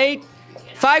today it's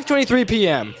 5:23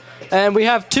 p.m. And we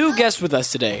have two guests with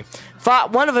us today.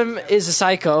 One of them is a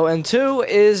psycho, and two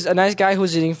is a nice guy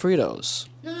who's eating Fritos.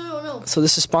 No. So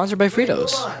this is sponsored by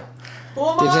Fritos. Do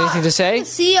you have anything to say?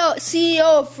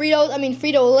 CEO of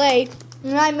Frito-Lay,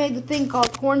 and I made the thing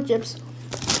called corn chips.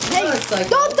 Hey,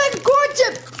 don't take corn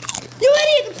chips! You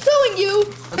idiot, I'm suing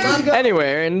you!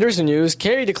 Anyway, in news and news,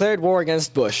 Kerry declared war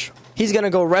against Bush. He's gonna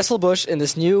go wrestle Bush in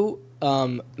this new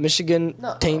Michigan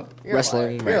taint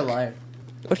wrestling You're a match. liar.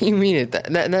 What do you mean?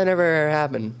 That never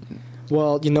happened.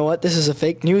 Well, you know what? This is a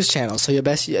fake news channel, so you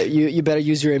better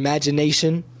use your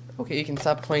imagination. Okay, you can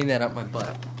stop pointing that up my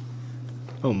butt.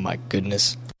 Oh my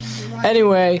goodness.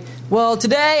 Anyway, well,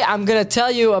 today I'm gonna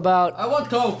tell you about. I want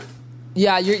Coke.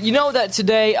 Yeah, you know that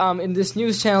today in this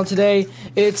news channel today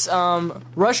it's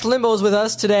Rush Limbaug's with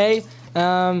us today.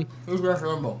 Who's Rush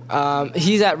Limbaugh?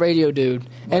 He's at Radio Dude,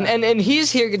 and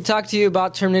he's here to talk to you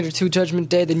about Terminator 2: Judgment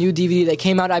Day, the new DVD that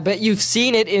came out. I bet you've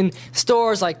seen it in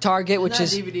stores like Target, which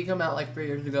is. DVD come out like 3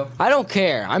 years ago. I don't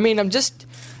care. I mean, I'm just.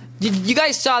 You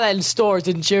guys saw that in stores,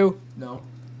 didn't you? No.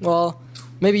 Well,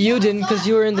 maybe you didn't because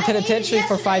you were in the penitentiary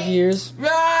for 5 years.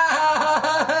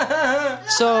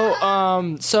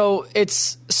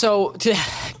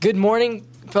 Good morning,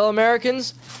 fellow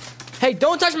Americans. Hey,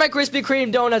 don't touch my Krispy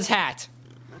Kreme donuts hat.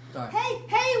 Hey,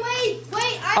 wait,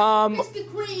 I'm Krispy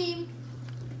Kreme.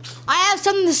 I have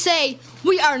something to say.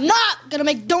 We are not gonna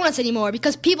make donuts anymore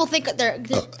because people think that they're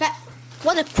fat.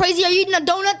 What, the crazy? Are you eating a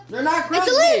donut? They're not It's crispy.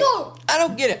 illegal! I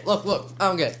don't get it. Look, I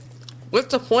don't get it.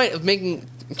 What's the point of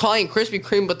calling it Krispy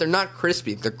Kreme, but they're not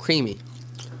crispy? They're creamy.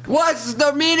 What's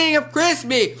the meaning of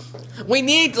crispy? We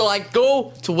need to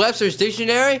go to Webster's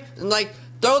dictionary and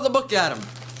throw the book at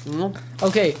them.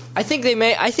 Okay, I think they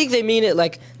mean it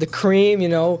like the cream, you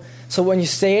know. So when you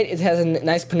say it, it has a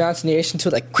nice pronunciation to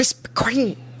it, like Krispy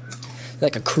Kreme,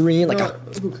 like a cream, like a.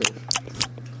 Who cares?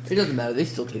 It doesn't matter. They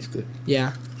still taste good.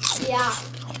 Yeah. Yeah.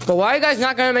 But why are you guys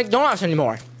not gonna make donuts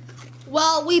anymore?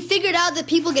 Well, we figured out that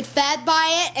people get fat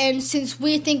by it, and since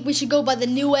we think we should go by the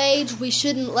new age, we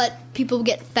shouldn't let people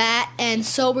get fat, and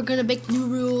so we're gonna make new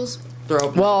rules.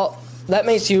 Well, that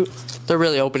makes you. They're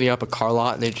really opening up a car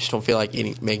lot, and they just don't feel like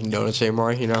making donuts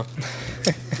anymore. You know.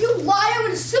 You liar! I'm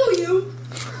gonna sue you.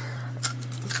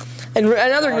 And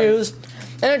in other news,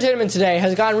 entertainment today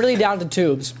has gone really down to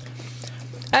tubes.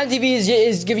 MTV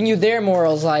is giving you their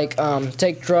morals, like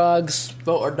take drugs,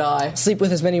 Vote or die. sleep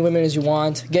with as many women as you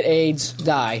want, get AIDS,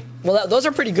 die. Well, those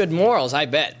are pretty good morals, I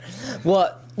bet.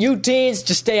 Well, you teens,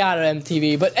 just stay out of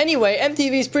MTV. But anyway,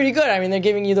 MTV's pretty good. I mean, they're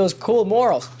giving you those cool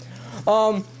morals.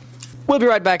 We'll be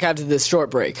right back after this short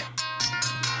break.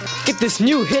 Get this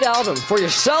new hit album for your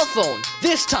cell phone.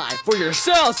 This time for your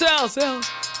cell.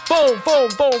 Boom.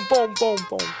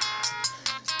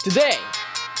 Today,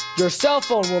 your cell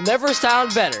phone will never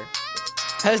sound better.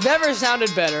 Has never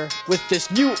sounded better with this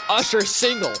new Usher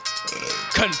single,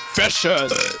 Confession.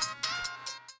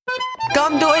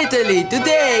 Come to Italy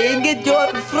today and get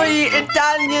your free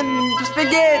Italian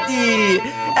spaghetti.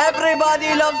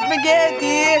 Everybody loves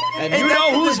spaghetti. And you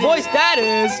know whose voice that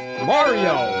is?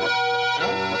 Mario.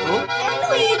 And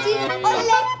Luigi,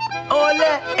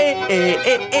 Ole,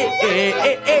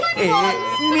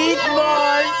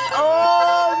 meatballs.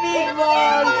 Oh,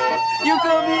 meatballs. You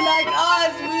can be like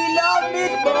us. We love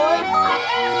meatballs.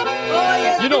 Oh,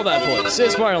 yes. You know that voice.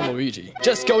 It's Mario and Luigi.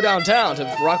 Just go downtown to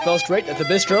Rockville Street at the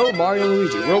bistro, Mario and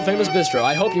Luigi, world famous bistro.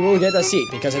 I hope you will get a seat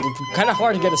because it's kind of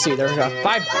hard to get a seat. There's 5%.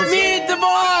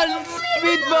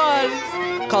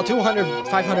 Meatballs. Call 200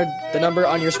 500 the number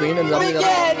on your screen and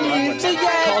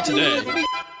call today.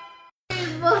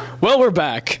 Well, we're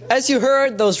back. As you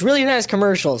heard, those really nice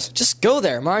commercials. Just go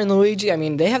there, Mario and Luigi. I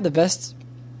mean, they have the best.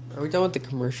 Are we done with the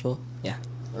commercial? Yeah.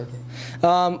 Okay.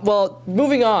 Well,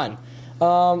 moving on.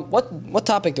 What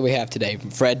topic do we have today,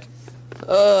 Fred?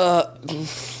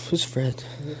 Who's Fred?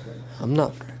 I'm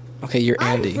not Fred. Okay, you're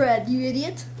Andy. I'm Fred, you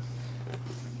idiot.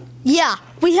 Yeah,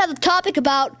 we have a topic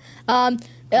about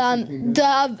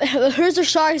The Here's the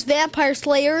Sharks, Vampire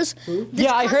Slayers.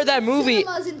 Yeah, I heard that movie.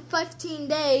 Cinemas in 15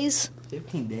 days.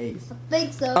 15 days. I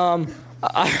think so.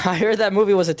 I heard that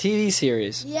movie was a TV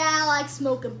series. Yeah, I like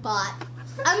smoking pot.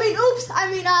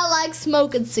 I like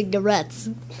smoking cigarettes.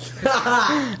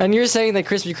 And you're saying that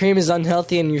Krispy Kreme is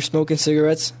unhealthy and you're smoking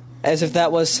cigarettes? As if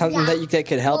that was something that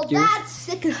could help you?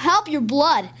 It could help your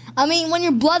blood. I mean, when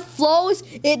your blood flows,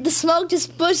 the smoke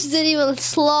just pushes it even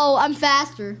slow. I'm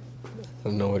faster. I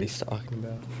don't know what he's talking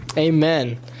about.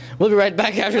 Amen. We'll be right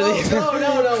back after these.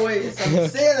 No, wait.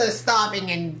 Santa's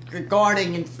stopping and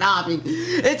recording and stopping.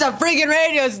 It's a freaking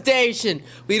radio station.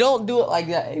 We don't do it like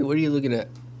that. Hey, what are you looking at?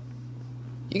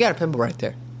 You got a pimple right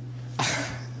there.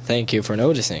 Thank you for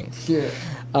noticing. Yeah.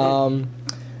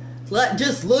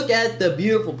 Just look at the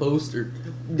beautiful poster.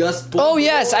 Oh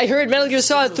yes, I heard Metal Gear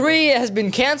Solid 3 has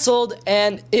been canceled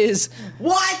and is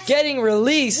getting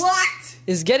released. What?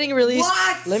 Is getting released.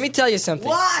 What? Let me tell you something.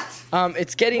 What?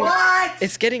 It's getting. What?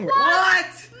 It's getting.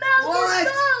 What? Metal Gear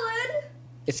Solid.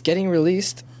 It's getting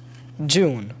released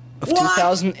June of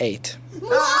 2008.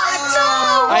 What?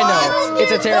 I know,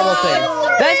 it's a terrible thing.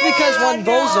 That's because one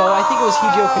bozo, I think it was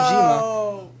Hideo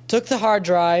Kojima, took the hard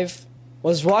drive,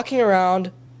 was walking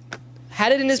around,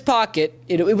 had it in his pocket,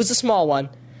 it was a small one,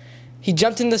 he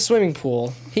jumped in the swimming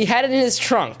pool, he had it in his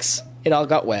trunks, it all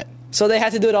got wet. So they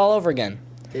had to do it all over again.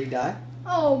 Did he die?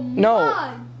 Oh, No.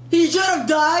 my. He should have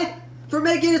died for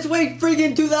making his way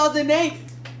freaking 2008.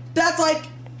 That's like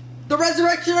the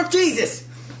resurrection of Jesus.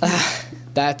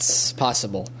 That's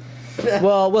possible.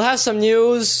 Well, we'll have some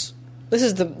news. This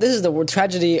is the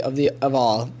tragedy of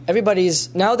all.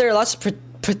 Everybody's now there are lots of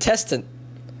protesters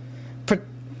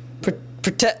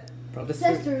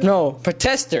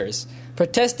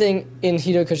protesting in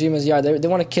Hideo Kojima's yard. They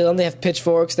want to kill him. They have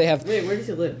pitchforks. They have. Wait, where does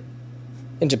he live?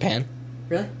 In Japan.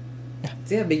 Really? Does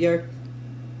he have a big yard?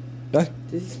 What?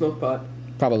 Does he smoke pot?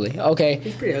 Probably. Okay.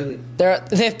 He's pretty ugly.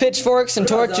 They have pitchforks and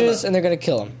torches, and they're gonna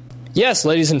kill him. Yes,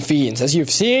 ladies and fiends, as you've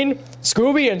seen,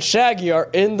 Scooby and Shaggy are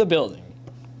in the building.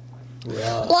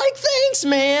 Yeah. Like, thanks,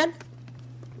 man.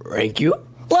 Thank you.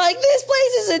 Like, this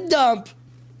place is a dump.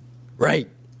 Right.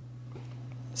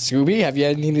 Scooby, have you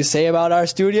anything to say about our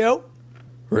studio?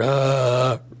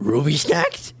 Ruby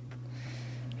Snacks?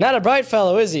 Not a bright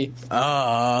fellow, is he?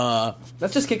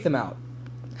 Let's just kick them out.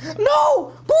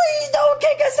 No! Please don't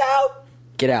kick us out!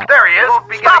 Get out. There he is.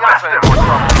 Stop asking.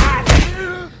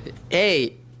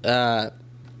 Hey,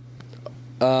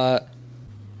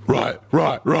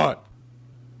 Right.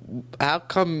 how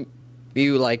come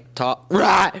you like talk?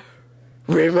 Right.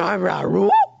 Wait,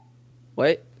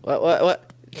 what?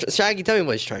 Shaggy, tell me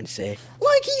what he's trying to say.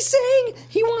 Like he's saying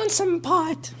he wants some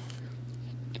pot.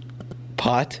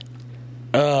 Pot?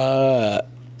 I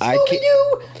Scooby can't.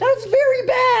 Doo, that's very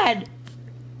bad.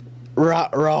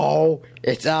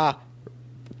 It's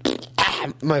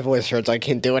my voice hurts. I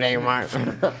can't do it anymore.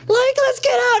 Like, let's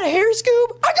get out of here,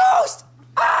 Scoob. A ghost!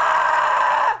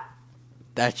 Ah!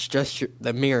 That's just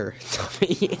the mirror.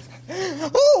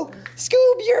 Oh,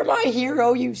 Scoob, you're my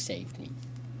hero. You saved me.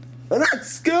 I'm not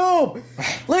Scoob!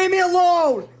 Leave me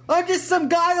alone! I'm just some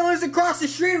guy that lives across the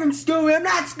street from Scooby. I'm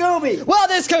not Scooby! Well,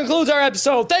 this concludes our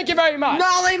episode. Thank you very much.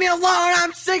 No, leave me alone!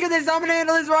 I'm sick of this. I'm gonna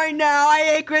handle this right now. I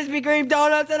hate Krispy Kreme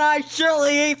donuts, and I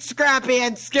surely hate Scrappy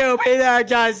and Scooby. They're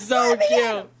just so cute.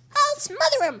 I'll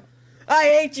smother him. I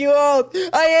hate you all.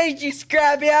 I hate you,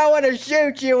 Scrappy. I want to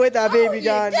shoot you with a BB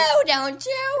gun. You do, don't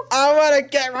you? I want to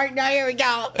get right now. Here we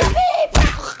go.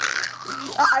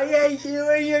 I hate you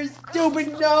and your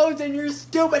stupid nose and your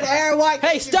stupid hair. Why?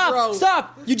 Hey,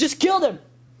 stop! You just killed him.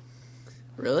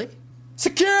 Really?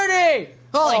 Security!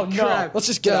 Holy no. crap. Let's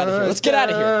just get out of here. Let's get out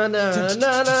of here.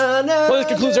 Well, this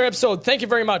concludes our episode. Thank you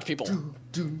very much, people.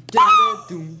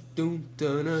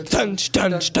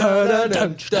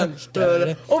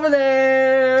 Over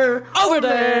there! Over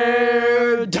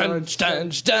there!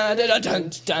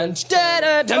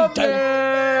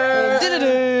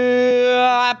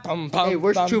 Hey,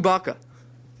 where's Chewbacca?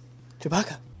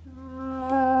 Chewbacca.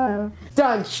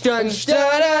 Stitch!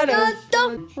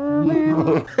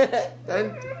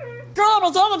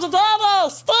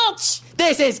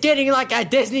 This is getting like a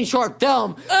Disney short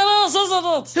film. It is, isn't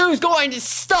it? Who's going to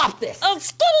stop this?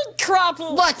 It's getting crappy.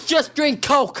 Let's just drink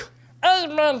Coke.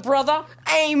 Amen, brother.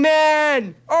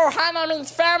 Amen. Oh, Hannah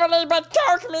means family, but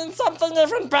Coke means something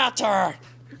even better.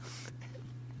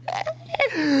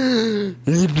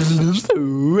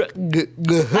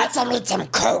 Let's meet some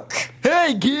Coke.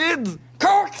 Hey, kids.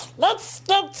 Coke, let's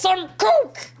get some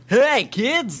Coke. Hey,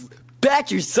 kids.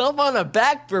 Pat yourself on the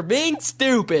back for being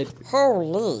stupid.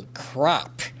 Holy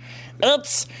crap.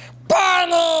 It's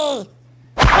Barney.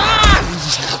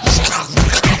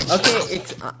 Okay,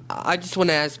 I just want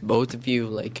to ask both of you,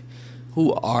 like,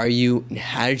 who are you and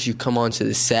how did you come onto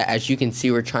the set? As you can see,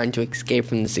 we're trying to escape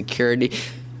from the security,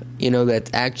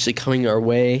 that's actually coming our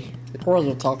way. Who are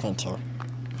you talking to?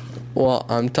 Well,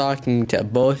 I'm talking to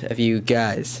both of you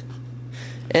guys.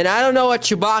 And I don't know what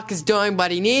Chewbacca's doing, but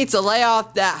he needs to lay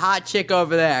off that hot chick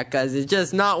over there, because it's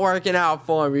just not working out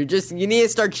for him. You need to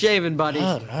start shaving, buddy.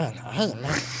 Hey, man.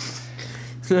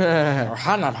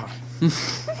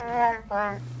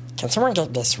 Can someone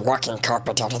get this walking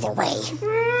carpet out of the way?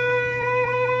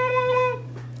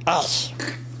 Hey,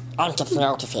 I'm getting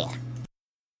out of here.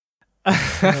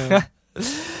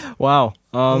 Wow.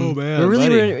 Man,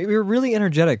 we were really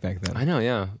energetic back then. I know,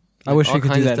 yeah. I wish All we could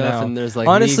do kinds that of stuff, now. And there's like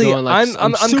honestly, me going like,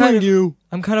 I'm suing kind of you.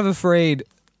 I'm kind of afraid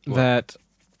that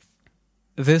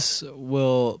this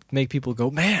will make people go,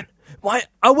 man. Why?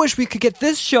 I wish we could get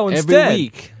this show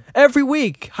instead. Every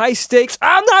week, high stakes.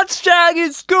 I'm not Shaggy,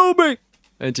 Scooby.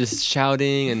 And just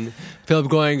shouting and Philip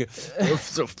going,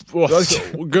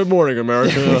 "Good morning,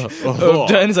 America."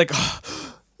 And he's like,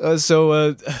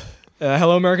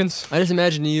 hello, Americans. I just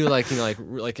imagine you like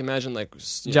imagine like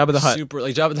Jabba the Hutt. super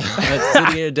like Jabba the Hutt sitting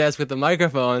at your desk with the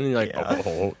microphone, and you're like,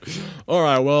 all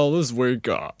right, well, this week,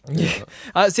 See,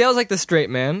 I was like the straight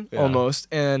man almost,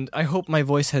 and I hope my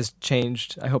voice has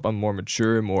changed. I hope I'm more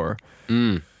mature, more,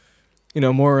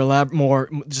 more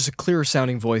just a clearer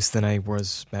sounding voice than I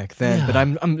was back then. Yeah. But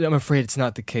I'm afraid it's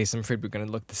not the case. I'm afraid we're going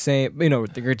to look the same.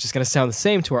 They're just going to sound the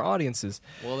same to our audiences.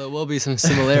 well, there will be some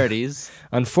similarities.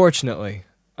 Unfortunately.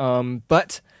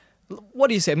 But what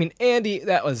do you say? I mean, Andy,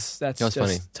 that's just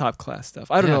funny. top class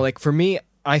stuff. I don't Yeah. know. Like for me,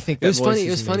 I think that It was voice funny. is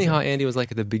It was funny amazing. how Andy was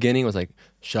like at the beginning was like,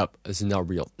 "Shut up, this is not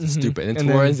real. It's stupid." And And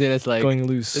towards then the end, it's like going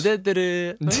loose. Meet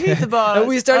the boss. And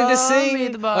we started to Oh, sing.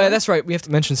 meet the boss. Oh, yeah, that's right. We have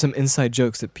to mention some inside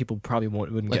jokes that people probably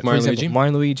wouldn't Like get. Mario For example, Luigi?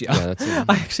 Mario Luigi. Yeah, that's it.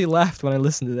 I actually laughed when I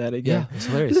listened to that again. Yeah, it's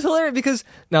hilarious. It's hilarious because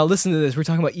now listen to this. We're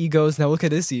talking about egos. Now look at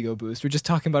this ego boost. We're just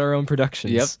talking about our own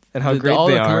productions. Yep. And how great all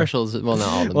they the are. commercials. Well, not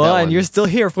all of them. Well, that and one. you're still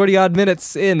here, 40 odd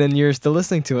minutes in, and you're still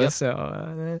listening to us. Yep.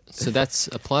 So. So that's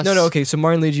a plus. No, okay. So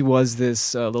Mario Luigi was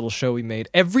this little show we made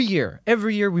every year.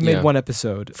 Every year we made Yeah. one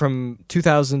episode from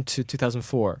 2000 to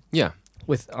 2004 Yeah.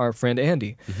 with our friend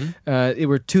Andy. Mm-hmm. It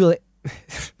were two.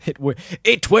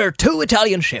 It were two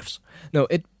Italian chefs. No,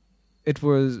 it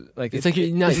was like It's like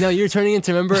now you're turning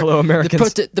into remember. Hello,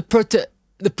 Americans. The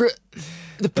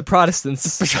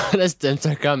Protestants. Protestants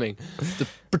are coming. The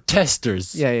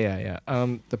protesters. Yeah.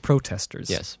 The protesters.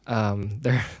 Yes.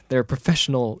 They're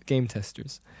professional game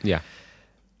testers. Yeah.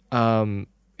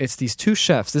 It's these two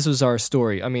chefs. This was our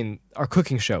story. I mean, our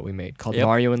cooking show we made called Yep.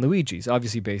 Mario and Luigi's,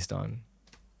 obviously based on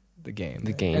the game.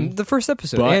 The game. And the first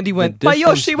episode, But Andy went, the "My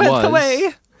Yoshi difference went was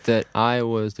away." That I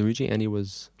was Luigi, Andy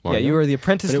was Mario. Yeah, you were the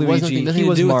apprentice But it wasn't Luigi. nothing He to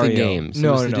was do with the Mario. games. It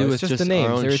No, was no, to no. do It's with just the just our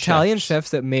names. own They're Italian chefs. chefs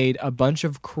that made a bunch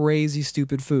of crazy,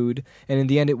 stupid food, and in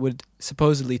the end, it would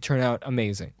supposedly turn out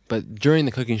amazing. But during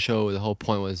the cooking show, the whole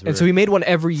point was And so we made one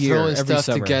every year, throwing every stuff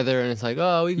summer. together, and it's like,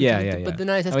 oh, we Yeah. But the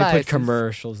nice And we put spices.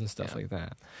 commercials and stuff like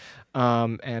that.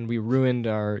 And we ruined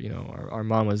our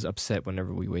mom was upset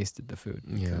whenever we wasted the food.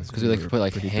 Yeah, because we like were put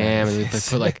like pretty ham, bad. and we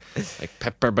put like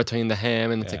pepper between the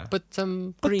ham, and it's Yeah. like put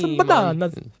some Put some cream. on-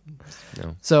 bananas.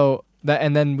 No. So that,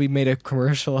 and then we made a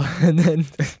commercial, and then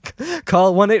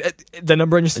call the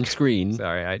number on your And screen.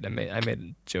 Sorry, I made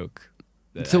a joke.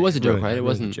 that So it was I a joke, ruined. right? I It ruined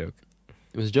wasn't- the joke.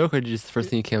 It was a joke, or just the first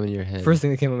thing that came into your head? First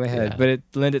thing that came in my head, Yeah. but it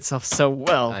lent itself so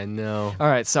well. I know. All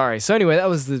right, sorry. So anyway, that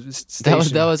was the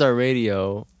station. That was our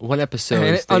radio. One episode.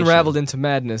 and it station. unraveled into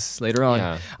madness later on.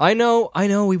 Yeah. I know.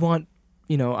 We want.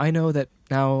 I know that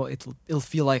now it'll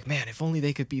feel like, man, if only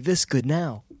they could be this good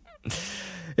now.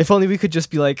 If only we could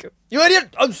just be like, "You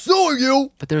idiot! I'm suing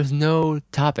you." But there was no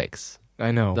topics.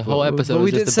 I know. The whole episode But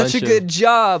we was did just a such a bunch good of-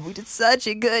 job. We did such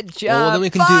a good job. Well, then we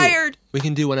can Fired. We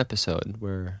can do one episode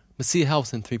where. But see, it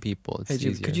helps in 3 people. It's Hey,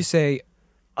 Jim, easier. could you say,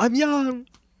 "I'm young.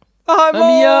 I'm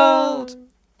young. old."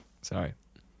 Sorry.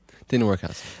 Didn't work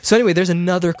out. So anyway, there's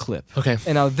another clip. Okay.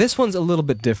 And now this one's a little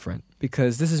bit different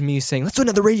because this is me saying, "Let's do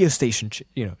another radio station,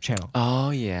 channel." Oh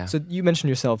yeah. So you mentioned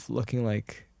yourself looking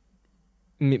like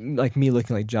me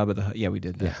looking like Jabba the Hutt. Yeah, we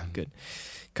did that. Yeah. Good.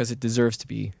 Because it deserves to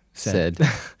be said. Said.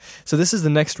 So this is the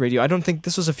next radio. I don't think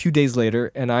this was a few days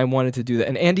later, and I wanted to do that.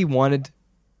 And Andy wanted,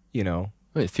 Wait,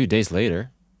 a few days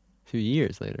later. A few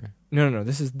years later. no.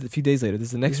 This is a few days later. This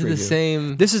is the next This is radio. the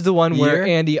same. This is the one where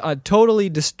year? Andy totally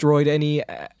destroyed any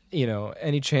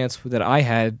chance that I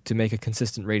had to make a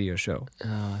consistent radio show.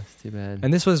 Oh, that's too bad.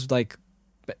 And this was like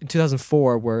in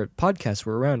 2004 where podcasts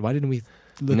were around. Why didn't we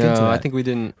look into that? No, I think we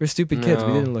didn't. We're stupid kids. We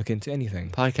No. didn't look into anything.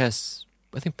 Podcasts.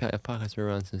 I think podcasts were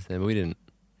around since then, but we didn't.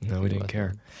 No, we didn't About care.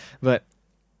 that. But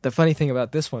the funny thing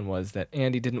about this one was that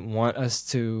Andy didn't want us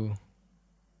to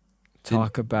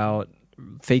talk about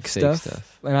fake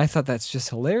stuff, and I thought that's just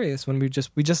hilarious. When we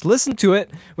just listened to it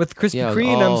with Krispy Yeah, it was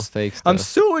Kreme, all fake stuff. I'm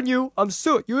suing you,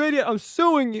 you idiot, I'm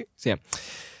suing you. So,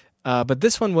 yeah. But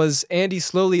this one was Andy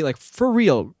slowly, like for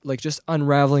real, like just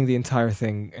unraveling the entire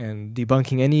thing and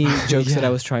debunking any jokes that I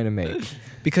was trying to make,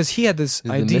 because he had this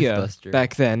He's the idea Mythbuster.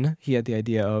 back then. He had the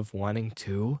idea of wanting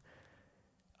to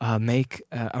make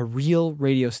a real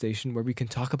radio station where we can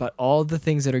talk about all the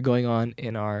things that are going on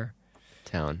in our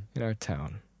Town.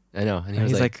 town. I know. And he And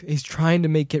was he's like, he's trying to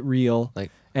make it real, Like,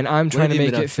 and I'm what trying have to you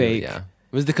make been it up to? fake. Yeah.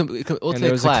 It was the there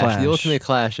ultimate was a clash. The clash. ultimate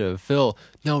clash of Phil.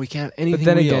 No, we can't have anything But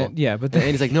then real. again, yeah, but And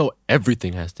then he's like, no,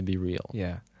 everything has to be real.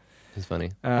 yeah, It's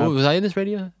funny. Uh, Was I in this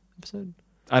radio episode?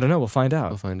 I don't know. We'll find out.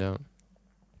 We'll find out.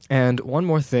 And one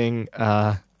more thing,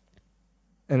 and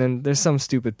then there's some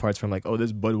stupid parts from like, oh,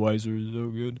 this Budweiser is so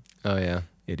good, Oh yeah.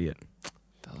 idiot.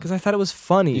 Because I thought it was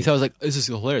funny. You thought I was like, this is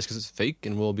hilarious because it's fake,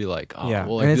 and we'll be like, oh, Yeah.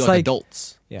 we'll And like, it's be like like-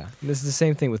 adults. Yeah, and this is the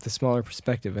same thing with the smaller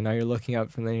perspective, and now you're looking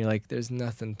out from there, and you're like, there's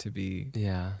nothing to be.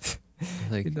 Yeah.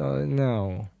 Like,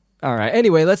 No. All right.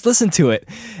 Anyway, let's listen to it.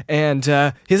 And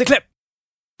here's a clip.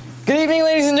 Good evening,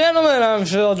 ladies and gentlemen. I'm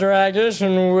Phil Dragish,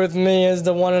 and with me is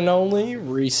the one and only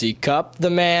Reese Cup, the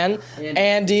man,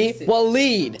 Andy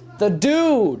Waleed, the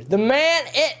dude, the man.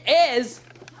 It is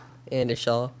Andy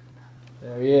Shaw.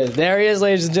 There he is. There he is,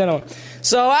 ladies and gentlemen.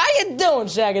 So how you doing,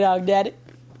 Shaggy Dog Daddy?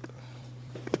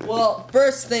 Well,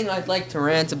 first thing I'd like to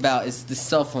rant about is the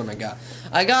cell phone I got.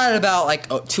 I got it about like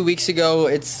 2 weeks ago.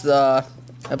 It's I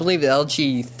believe the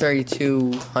LG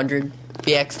 3200,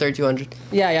 BX 3200.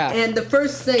 Yeah. And the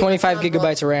first thing 25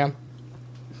 gigabytes of RAM.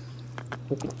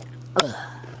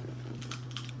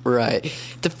 Right.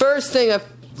 The first thing I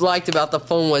liked about the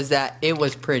phone was that it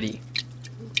was pretty.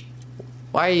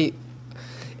 Why are you...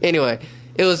 Anyway,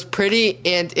 it was pretty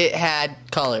and it had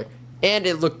color. And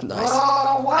it looked nice.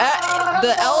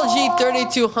 The LG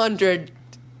 3200...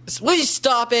 Will you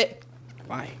stop it?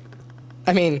 Why?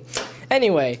 I mean,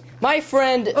 anyway, my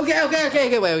friend...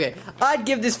 Okay, wait. I'd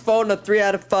give this phone a 3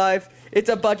 out of 5. It's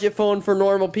a budget phone for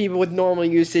normal people with normal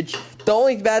usage. The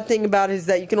only bad thing about it is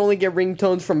that you can only get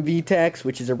ringtones from VTEX,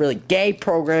 which is a really gay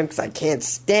program, because I can't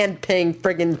stand paying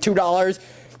friggin' $2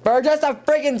 for just a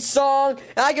friggin' song.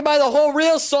 And I can buy the whole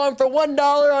real song for $1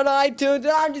 on iTunes, and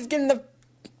I'm just getting the...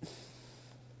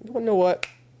 You wanna know what?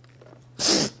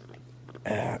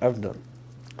 I'm done.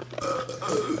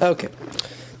 Okay.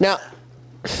 Now,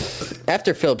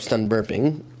 after Philip's done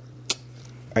burping...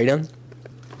 Are you done?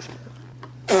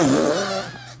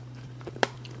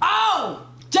 Oh!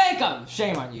 Jacob!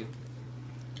 Shame on you.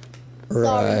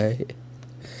 Right.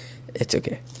 It's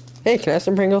okay. Hey, can I have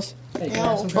some Pringles? I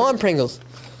want Pringles.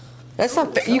 That's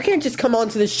not fair. You can't just come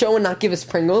onto the show and not give us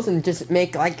Pringles and just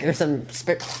make like there's some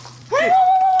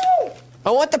I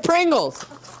want the Pringles.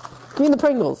 Give me the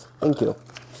Pringles. Thank you.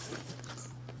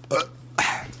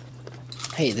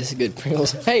 Hey, this is good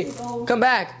Pringles. Hey, come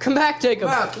back, Jacob.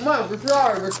 Come on,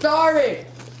 we're sorry.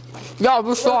 Yeah,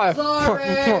 we're sorry.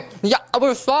 sorry. Yeah,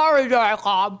 we're sorry,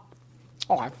 Jacob.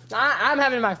 Alright, I'm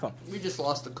having my phone. We just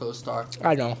lost a co-star.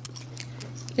 I know.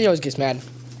 He always gets mad.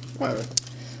 But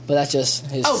that's just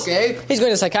his... Okay. He's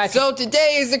going to psychiatry. So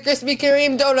today is the Krispy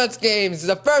Kreme Donuts games.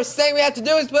 The first thing we have to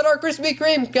do is put our Krispy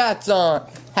Kreme hats on.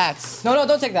 Hats. No,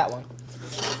 don't take that one.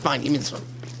 Fine, give me this one.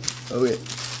 Okay.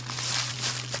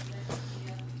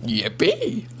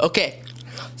 Yippee. Okay.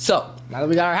 So, Now that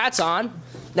we got our hats on,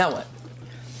 now what?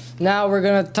 now we're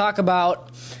going to talk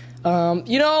about...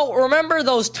 remember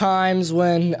those times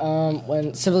when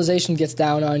Civilization gets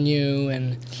down on you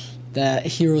and the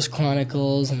Heroes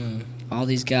Chronicles and all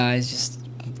these guys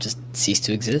just cease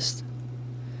to exist?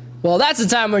 Well, that's the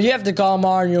time where you have to call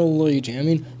Mario and Luigi. I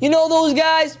mean, you know those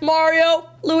guys, Mario,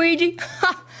 Luigi?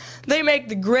 They make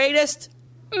the greatest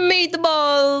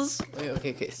meatballs.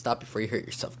 Okay. Stop before you hurt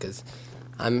yourself, because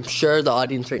I'm sure the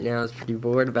audience right now is pretty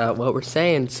bored about what we're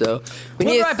saying, so... We'll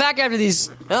be right back after these...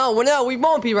 No, we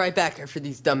won't be right back after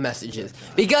these dumb messages.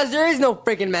 Because there is no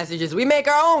freaking messages. We make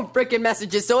our own freaking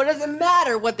messages, so it doesn't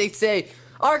matter what they say.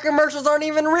 Our commercials aren't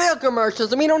even real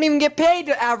commercials, and we don't even get paid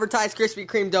to advertise Krispy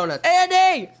Kreme donuts.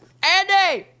 Andy!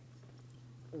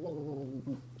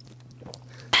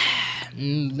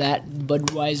 That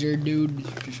Budweiser dude.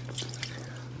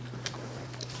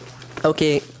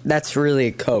 Okay, that's really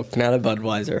a Coke, not a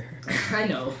Budweiser. I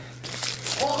know.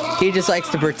 He just likes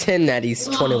to pretend that he's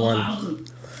 21.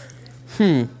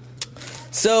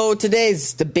 So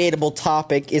today's debatable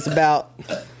topic is about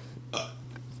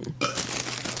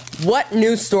what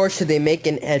new store should they make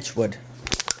in Edgewood?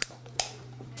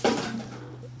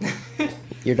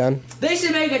 You're done? They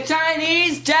should make a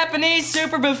Chinese, Japanese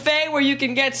super buffet where you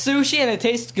can get sushi and it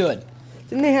tastes good.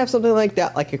 Didn't they have something like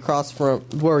that, like across from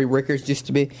where Rickers used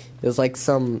to be? It was like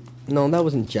some. No, that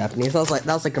wasn't Japanese. That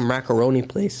was like a macaroni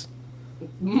place.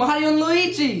 Mario and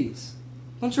Luigi's.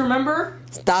 Don't you remember?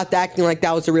 Stop acting like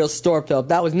that was a real store, Philip.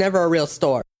 That was never a real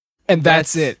store. And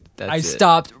that's it. that's I it.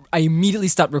 stopped. I immediately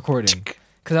stopped recording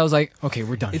because I was like, okay,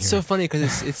 we're done. It's here. so funny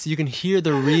because it's you can hear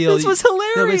the real. This was No, but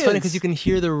it's funny hilarious. because you can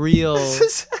hear the real.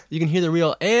 You can hear the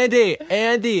real Andy.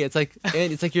 It's like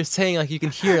you're saying like you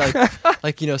can hear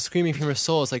like screaming from your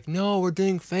soul. It's like no, we're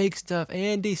doing fake stuff.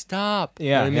 Andy, stop. You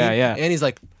know Yeah, what I mean? yeah, yeah. Andy's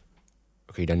like,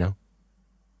 okay, you done now.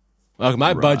 Like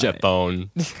my budget phone.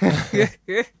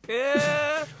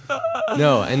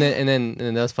 No, and then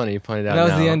that was funny. You pointed out That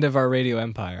was now, the end of our radio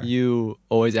empire. You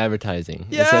always advertising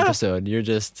this Yeah. episode. You're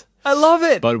just I love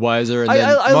it. Budweiser and I- then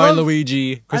I Mario love-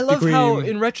 Luigi, Krispy I love Kreme. how,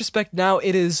 in retrospect, now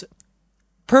it is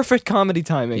perfect comedy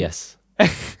timing. Yes.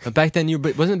 But back then,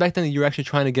 wasn't it back then that you were actually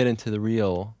trying to get into the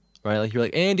real, right? Like you're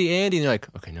like Andy, and you're like,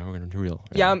 okay, now we're gonna do real.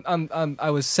 Yeah, I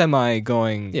was semi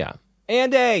going. Yeah.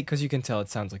 Andy, because you can tell it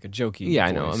sounds like a jokey. Yeah,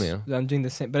 I know, voice. I mean- I'm doing the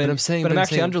same, but But I'm saying, but I'm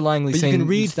actually saying, underlyingly but saying you can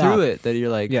read stop. through it that you're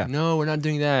like, Yeah. no, we're not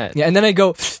doing that. Yeah, and then I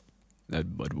go that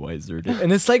Budweiser, did.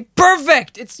 And it's like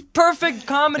perfect. It's perfect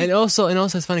comedy. And also,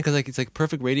 it's funny because like it's like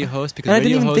perfect radio host because And I radio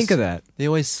didn't even hosts, think of that. They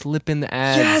always slip in the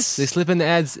ads. Yes! They slip in the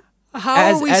ads How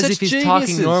as are we as such if he's talking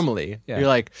geniuses? normally. Yeah. You're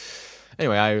like,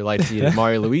 anyway, I like to eat at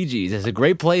Mario Luigi's. It's a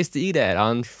great place to eat at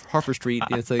on Harper Street.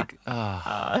 And it's like,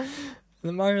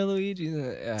 The Mario Luigi.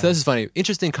 So this is funny.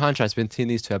 Interesting contrast between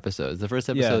these two episodes. The first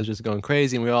episode Yeah. is just going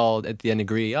crazy, and we all at the end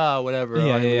agree, whatever. Yeah,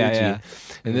 Mario yeah, Luigi. yeah.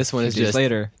 And this one few is days just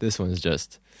later. This one is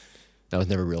just that was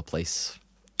never a real place.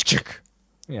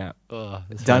 Yeah,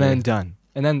 It's done funny. and done.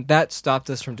 And then that stopped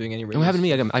us from doing any. And what happened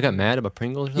to me? I got mad about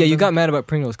Pringles. Or Yeah, you something? got mad about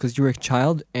Pringles because you were a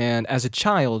child, and as a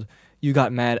child, you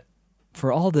got mad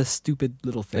for all the stupid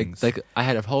little things. like I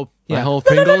had a whole Yeah. my whole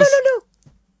No, no, no, Pringles. no, no,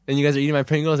 And you guys are eating my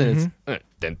Pringles, and it's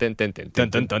Dun, dun, dun,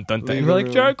 dun. Leave We're the like,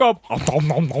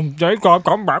 room. Jacob,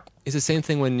 come back. It's the same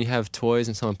thing when you have toys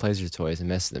and someone plays your toys and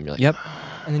messes them. You're like, Yep.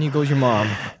 And then you go with your mom.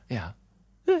 yeah,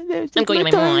 I'm going to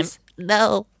my mom.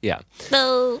 No, yeah.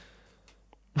 no.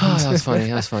 Oh, that was funny.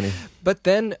 That was funny. But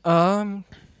then,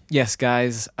 yes,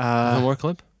 guys. One more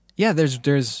clip. Yeah, there's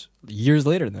years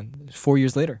later. Then 4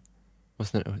 years later,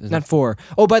 What's that? Is not that 4.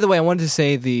 Oh, by the way, I wanted to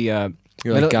say the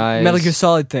You're like, guys. Metal Gear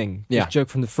Solid thing. Yeah. This joke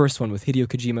from the first one with Hideo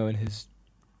Kojima and his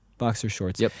boxer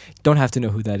shorts. Yep. Don't have to know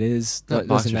who that is. not That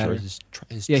doesn't boxer matter. shorts,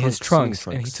 his Yeah, his trunks,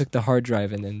 trunks, and he took the hard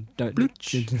drive and then dumped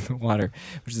it into the water,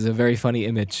 which is a very funny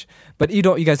image. But you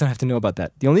guys don't have to know about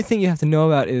that. The only thing you have to know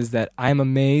about is that I'm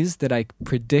amazed that I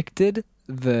predicted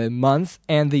the month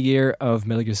and the year of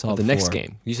Metal Gear Solid the next 4.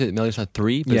 game. You said Metal Gear Solid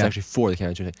 3, but it's Yeah. actually 4 that came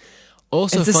out.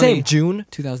 Also It's the funny. same, June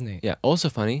 2008. Yeah. Also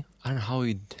funny. I don't know how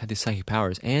he had these psychic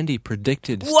powers. Andy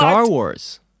predicted What? Star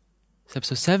Wars. It's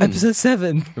episode 7. Episode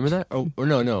 7. Remember that? Or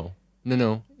no.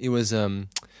 It was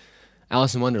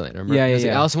Alice in Wonderland. Remember? Yeah, It yeah, was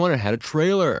like yeah. Alice in Wonderland had a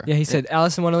trailer. Yeah, he said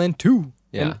Alice in Wonderland 2.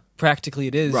 Yeah. And practically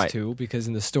it is Right. 2 because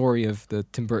in the story of the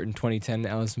Tim Burton 2010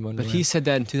 Alice in But Wonderland. he said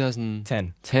that in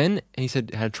 2010, 10. and he said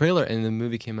it had a trailer, and the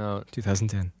movie came out,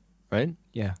 2010. right?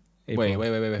 Yeah. Wait.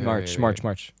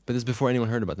 March. But this is before anyone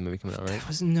heard about the movie coming out, right?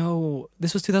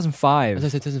 This was 2005. As I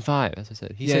said, 2005. That's what I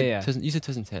said. He Yeah, said, yeah. You said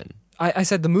 2010. I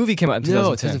said the movie came out in 2010.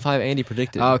 No, 2005. Andy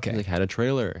predicted. Oh, okay. He had a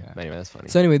trailer. But anyway, that's funny.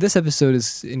 So anyway, this episode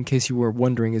is, in case you were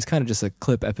wondering, is kind of just a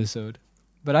clip episode.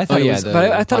 But I thought Oh, it yeah, was, the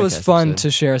but I thought it was podcast fun episode.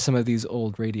 to share some of these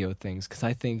old radio things because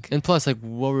I think and plus, like,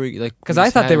 what were we like? because we I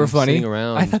just thought had they were him funny. sitting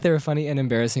Around. I thought they were funny and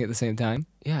embarrassing at the same time.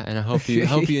 Yeah, and I hope you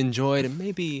enjoyed, and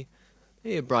maybe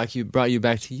it brought you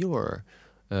back to your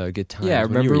good times. Yeah,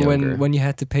 when you remember were younger. when you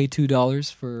had to pay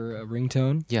 $2 for a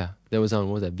ringtone? Yeah, that was on,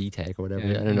 what was that, VTech or whatever?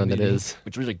 Yeah, I don't know what that maybe. is.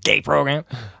 Which was a gay program.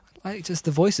 Just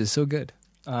the voice is so good.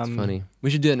 It's funny. We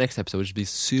should do that next episode, which would be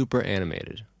super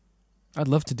animated. I'd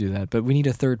love to do that, but we need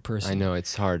a third person. I know,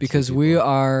 it's hard. because some we people-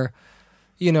 are,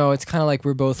 it's kind of like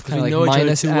we're both kind of we like know each other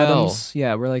minus too atoms.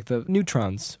 Yeah, we're like the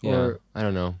neutrons, Yeah, or I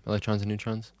don't know. Electrons and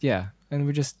neutrons? yeah, and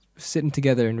we're just sitting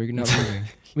together and we're not moving.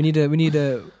 we need a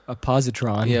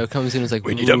positron. Yeah, it comes in and it's like,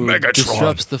 We need a ooh, Megatron.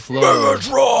 disrupts the flow.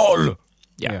 Megatron!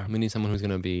 Yeah, we need someone who's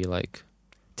going to be like,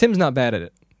 Tim's not bad at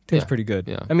it. Tim's Yeah, pretty good.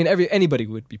 yeah. I mean, anybody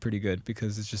would be pretty good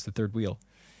because it's just the third wheel.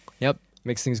 yep.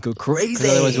 Makes things go Because crazy.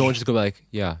 otherwise we won't just go like,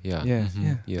 yeah. Yeah,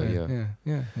 mhm,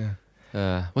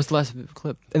 yeah. What's the last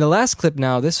clip? In the last clip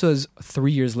now, this was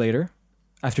 3 years later,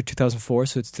 after 2004,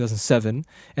 so it's 2007.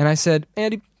 And I said,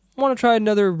 Andy, want to try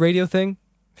another radio thing?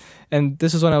 And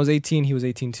this was when I was 18. He was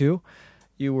 18 too.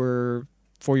 You were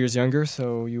 4 years younger,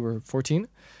 so you were 14,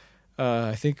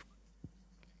 I think.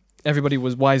 everybody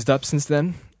was wised up since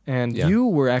then, and Yeah. you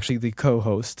were actually the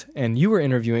co-host, and you were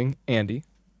interviewing Andy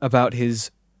about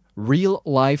his real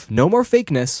life, no more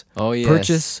fakeness, Oh, yes.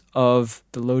 purchase of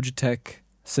the Logitech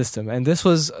system. And this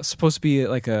was supposed to be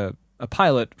like a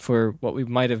pilot for what we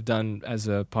might have done as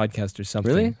a podcast or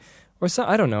something. Really? Or so,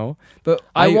 I don't know. But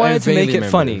I I wanted to make vaguely it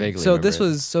remember funny. it, vaguely So this remember it.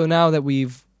 was so now that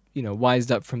we've,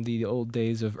 wised up from the old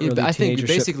days of Yeah, early but I think teenagership.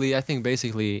 basically,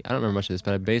 I don't remember much of this,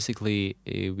 but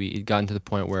we gotten to the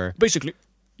point where Basically.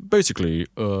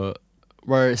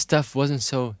 where stuff wasn't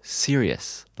so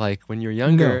serious. Like when you're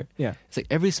younger, Yeah. it's like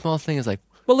every small thing is like,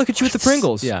 Well, look at you with the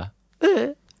Pringles. yeah,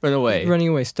 run away. Running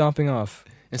away, stomping off.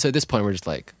 And so at this point, we're just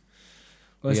like,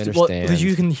 we Well, understand.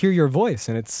 you can hear your voice,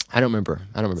 and it's I don't remember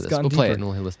this. gotten We'll play it deeper.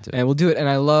 and we'll listen to it. and we'll do it. And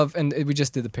I love, and we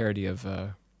just did the parody of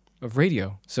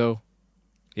radio. So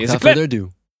here's a Without clip. further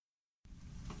ado.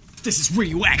 This is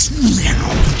Radio X.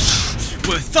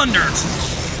 With thunder,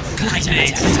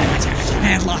 lightning,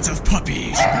 and lots of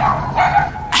puppies.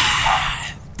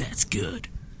 That's good.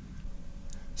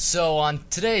 So on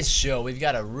today's show, we've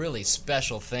got a really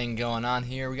special thing going on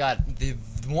here. We got the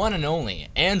one and only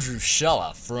Andrew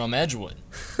Shella from Edgewood,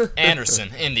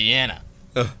 Anderson, Indiana.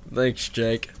 Thanks,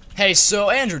 Jake. Hey, so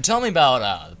Andrew, tell me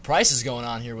about the prices going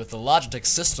on here with the Logitech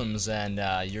systems and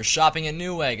you're shopping at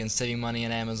Newegg and saving money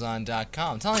at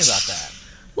Amazon.com. Tell me about that.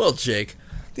 Well, Jake,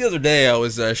 the other day I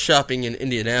was shopping in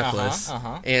Indianapolis,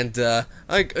 and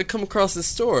I come across this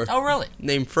store Oh, really?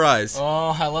 named Fry's.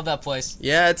 Oh, I love that place.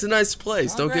 Yeah, it's a nice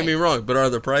place. Oh, Don't get great. me wrong, but are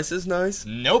the prices nice?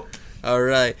 Nope. All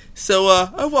right. So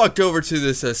I walked over to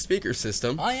this speaker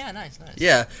system. Oh, yeah, nice.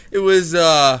 Yeah, it was.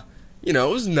 It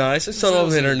was nice. I saw it on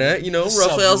the internet. the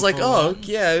Roughly, I was like, subwoofer oh, one.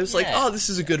 yeah. It was like, Yeah. oh, this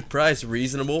is a good price,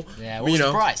 reasonable. Yeah, what was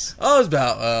the price? Oh, it was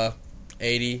about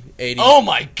 $80. Oh,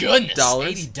 my goodness.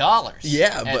 Dollars? $80.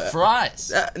 Yeah, at but-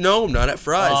 Fry's. No, not at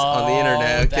Fry's. On the Oh,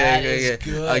 internet. that Okay. is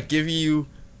good.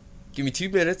 Give me 2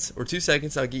 minutes or 2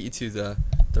 seconds. I'll get you to the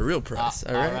real price.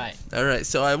 All all right. right. All right.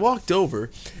 So I walked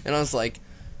over and I was like,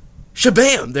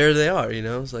 shabam! There they are.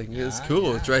 I was like, it's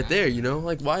cool. It's right there.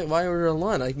 Like why order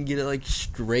online? I can get it like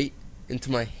straight into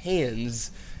my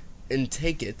hands and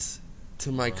take it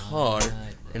to my car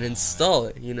and install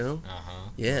it.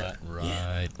 Yeah.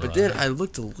 Right. But then I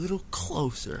looked a little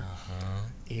closer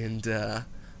and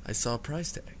I saw a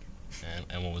price tag.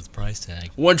 And what was the price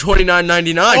tag?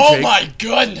 $129.99. Oh Jake. my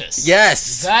goodness!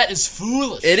 Yes, That is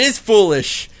foolish. it is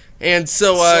foolish. And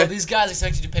so, So these guys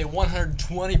expect you to pay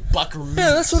 120 buckaroos.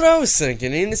 yeah, that's what I was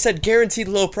thinking. And it said guaranteed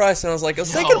low price, and I was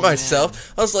thinking to Oh,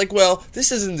 myself, I was like, well,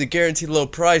 this isn't the guaranteed low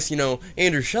price,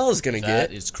 Andrew Shell is gonna That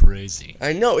get. is crazy.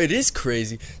 I know it is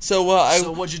crazy. So,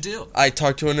 So what'd you do? I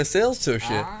talked to a sales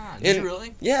associate. Did you And-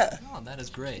 really? Yeah, Oh, that is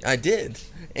great. I did.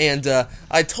 And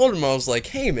I told him, I was like,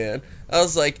 hey man, I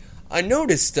was like, I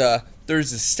noticed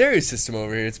there's a stereo system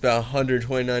over here. It's about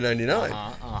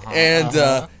 $129.99.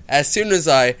 And as soon as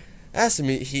I asked him,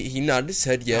 he nodded his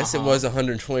head. Yes, it was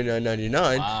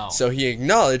 $129.99. Wow. So he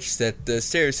acknowledged that the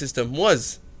stereo system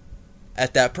was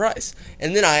at that price.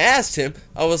 And then I asked him,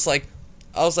 I was like,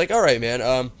 all right, man.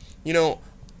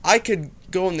 I could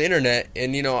go on the internet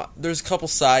and there's a couple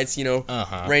sites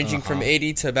ranging from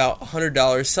 $80 to about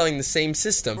 $100 selling the same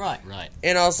system. Right.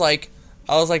 And I was like,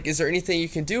 is there anything you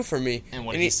can do for me? And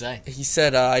what did he say? He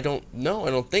said, I don't know. I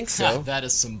don't think so. That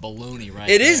is some baloney right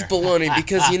It there. is baloney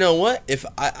because you know what?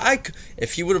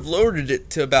 If he would have lowered it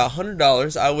to about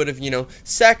 $100, I would have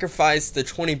sacrificed the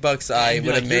 $20 I You'd be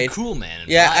would have like, "You're made. cool, man.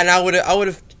 Yeah, Right. and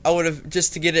I would have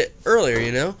just to get it earlier,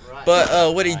 Right.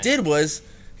 But what he Right. did was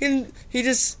he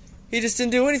just didn't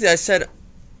do anything.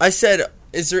 I said,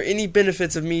 is there any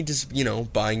benefits of me just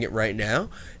buying it right now?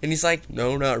 And he's like,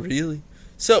 no, not really.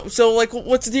 So like,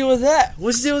 what's the deal with that?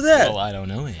 What's the deal with that? Well, I don't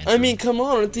know, Andrew. I mean, come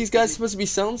on, aren't these guys supposed to be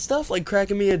selling stuff? Like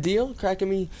cracking me a deal? Cracking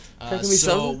me so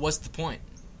something? what's the point?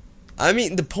 I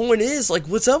mean, the point is, like,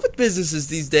 what's up with businesses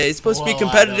these days? It's supposed to be Well, I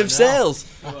competitive don't know. sales.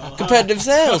 Competitive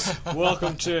sales.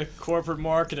 Welcome to corporate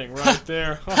marketing right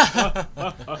there.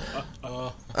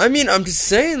 I mean, I'm just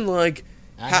saying, like,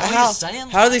 I know what you're saying,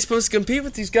 how are they supposed to compete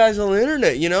with these guys on the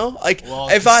internet? Like, Well,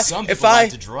 if 'cause some people like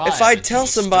to drive if I into tell a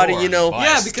somebody, store and buy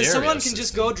Yeah, a because stereo someone can system.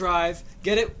 just go drive,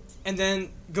 get it, and then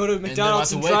go to then McDonald's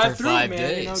have and, to wait drive for through, 5 man.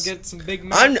 days. Get some Big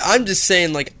Mac. I'm just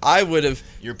saying, like, I would have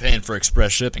You're paying for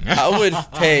express shipping. I would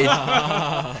have paid.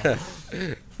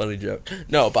 Funny joke.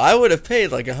 No, but I would have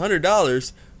paid like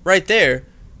 $100 right there,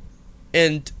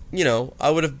 and I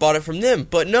would have bought it from them.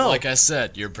 But no, Like I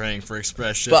said, you're paying for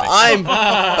express shipping. but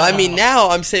I mean, now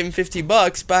I'm saving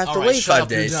 $50, but I have to All right, wait shut 5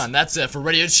 up, you're days. done. That's it for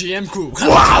Radio GM Crew.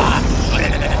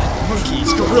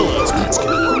 Monkeys, gorillas, let's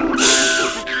go.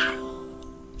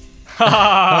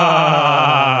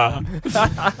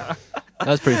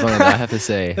 That was pretty funny, though, I have to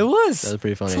say. It was. That was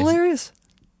pretty funny. It's hilarious.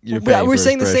 You're We're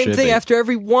saying the same thing after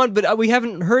every one, but we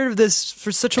haven't heard of this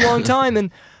for such a long time,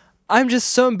 and I'm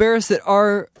just so embarrassed that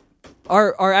our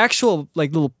actual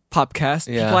like little podcast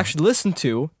people actually listen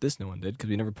to. This no one did because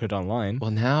we never put it online.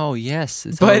 Well, now, yes,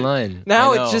 it's but online.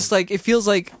 Now it's just like, it feels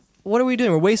like, what are we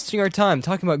doing? We're wasting our time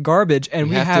talking about garbage, and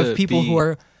we have people who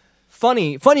are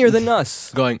funnier than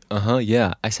us. Going,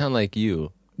 yeah, I sound like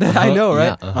you. I know,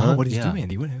 right? Yeah, what did you do,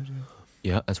 Andy? What did you do?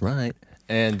 Yeah, that's right.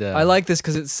 And I like this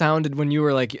because it sounded when you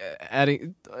were like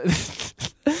adding.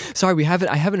 Sorry,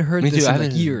 I haven't heard this in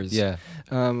like years. Yeah.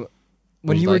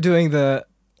 When you were doing the.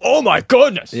 Oh my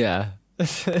goodness! Yeah.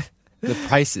 The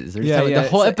prices. Yeah. The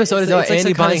whole episode is about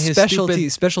Andy buying his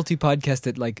specialty podcast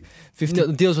that like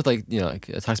 50 deals with like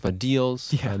it talks about deals,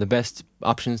 the best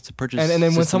options to purchase. And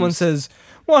then when someone says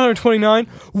 129,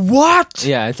 what?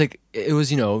 Yeah, it's like it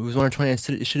was 129.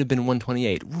 It should have been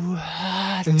 128.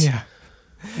 What? Yeah.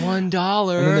 $1. And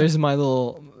then there's my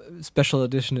little special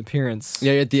edition appearance.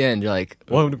 Yeah, at the end you're like,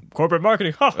 "Well, corporate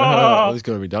marketing. Let's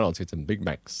go to McDonald's, get some Big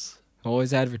Macs."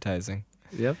 Always advertising.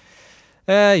 Yep.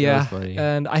 Yeah.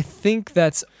 And I think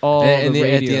that's all. And the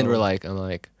radio. at the end, I'm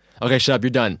like, okay, shut up,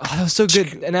 you're done. Oh, that was so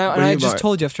good. And I just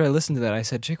told you after I listened to that, I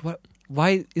said, Jake,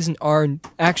 why isn't our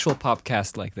actual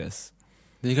podcast like this?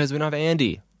 Because we don't have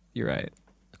Andy. You're right.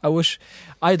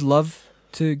 I'd love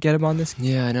to get him on this.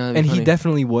 Yeah, I know. And he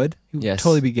definitely would. He would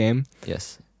totally be game.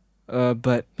 Yes.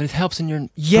 But it helps in your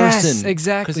person.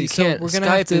 Exactly. You can't. So we're gonna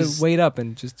have to wait up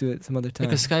and just do it some other time.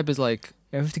 Because Skype is like,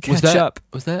 we have to catch up.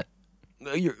 Was that?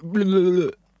 No,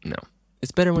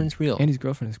 it's better when it's real. Andy's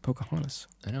girlfriend is Pocahontas.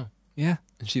 I know. Yeah,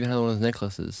 and she even had one of those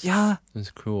necklaces. Yeah, it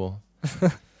was cool.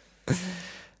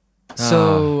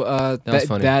 So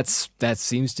that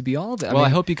seems to be all of it. I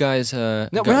hope you guys. No,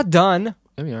 we're not done.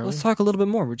 Let's talk a little bit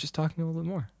more. We're just talking a little bit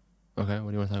more. Okay, what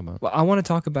do you want to talk about? Well, I want to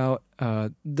talk about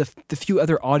the few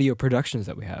other audio productions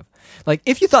that we have. Like,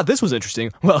 if you thought this was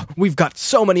interesting, well, we've got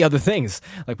so many other things.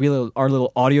 Like our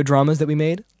little audio dramas that we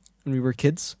made when we were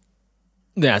kids.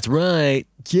 That's right.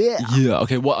 Yeah. Yeah.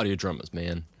 Okay. What audio dramas,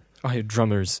 man? Audio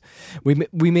drummers. We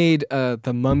made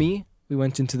The Mummy. We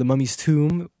went into the mummy's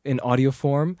tomb in audio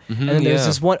form, and then there's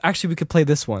this one. Actually, we could play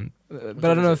this one, but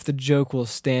I don't know if the joke will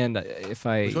stand if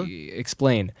I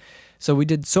explain. So we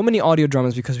did so many audio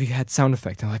dramas because we had sound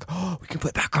effects. And like, we can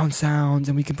put background sounds,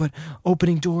 and we can put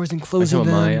opening doors and closing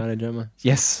them. My audio drama.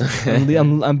 Yes,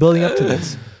 I'm building up to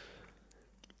this,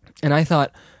 and I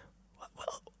thought,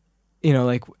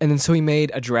 and then so we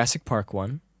made a Jurassic Park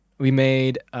one. We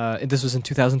made this was in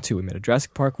 2002. We made a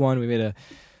Jurassic Park one. We made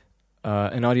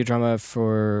an audio drama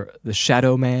for The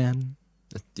Shadow Man.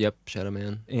 Yep, Shadow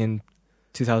Man in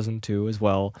 2002 as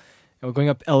well. And we're going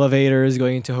up elevators,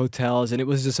 going into hotels, and it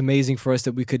was just amazing for us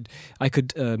that I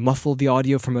could muffle the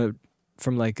audio from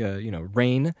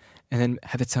rain, and then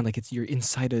have it sound like you're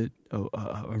inside a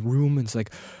room, and it's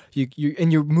like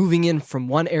you're moving in from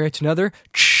one area to another.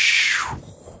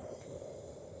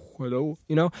 Hello,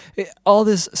 all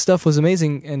this stuff was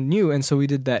amazing and new, and so we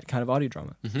did that kind of audio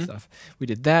drama stuff. We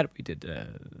did that. We did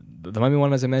the Mummy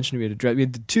one, as I mentioned. We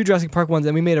did 2 Jurassic Park ones,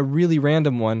 and we made a really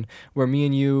random one where me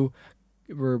and you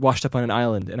were washed up on an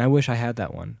island, and I wish I had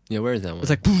that one. Yeah, where is that one?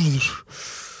 It's like,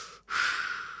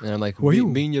 and I'm like, where are you?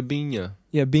 Binya Binya.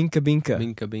 Yeah, Binka Binka.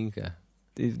 Binka Binka.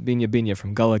 Binya Binya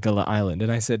from Gullah Gullah Island,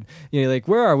 and I said, like,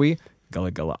 where are we?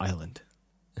 Gullah Gullah Island.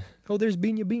 Oh, there's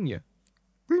Binya Binya.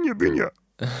 Binya Binya.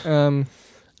 And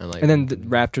then the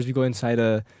raptors, we go inside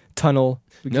a tunnel.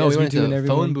 We went to a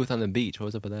phone booth on the beach. What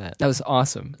was up with that? That was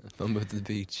awesome. A phone booth at the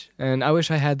beach. And I wish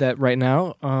I had that right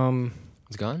now.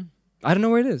 It's gone? I don't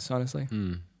know where it is, honestly.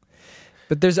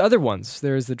 But there's other ones.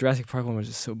 There's the Jurassic Park one, which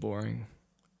is so boring.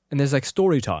 And there's like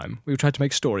story time. We tried to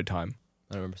make story time.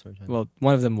 I don't remember story time. Well,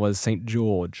 one of them was St.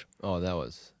 George. Oh,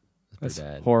 that's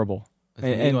bad. Horrible.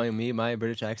 And my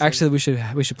British accent. Actually, we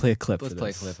should play a clip. Let's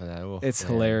play a clip of that. Oh, it's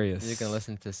hilarious. You're gonna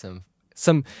listen to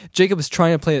some. Jacob is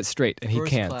trying to play it straight, and he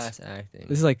can't. First class acting.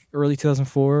 This is like early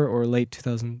 2004 or late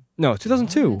 2000. No,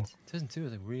 2002. What? 2002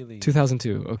 was like really.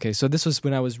 2002. Okay, so this was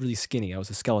when I was really skinny. I was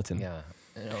a skeleton. Yeah.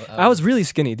 I was really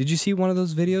skinny. Did you see one of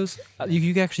those videos?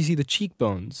 You could actually see the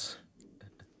cheekbones.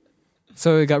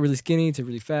 So it got really skinny to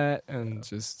really fat, and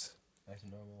just. Back to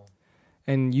normal.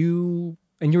 And you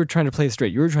were trying to play it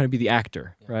straight. You were trying to be the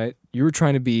actor, right? You were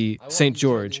trying to be St.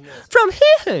 George from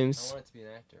Hims. I wanted to be an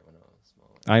actor when I was small.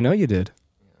 I know you did.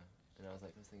 Yeah, and I was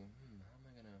thinking, how am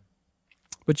I gonna?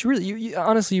 But you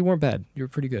honestly, you weren't bad. You were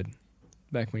pretty good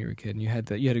back when you were a kid, and you had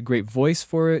a great voice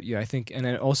for it. Yeah, I think, and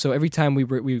then also every time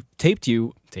we taped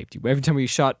you. Every time we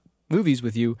shot movies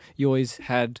with you, you always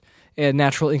had a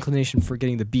natural inclination for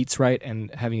getting the beats right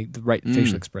and having the right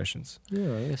facial expressions.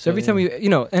 Yeah, So every time we,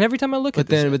 and every time I look at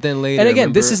this, but then later, and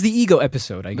again, this remember- is the ego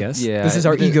episode, I guess. Yeah, this is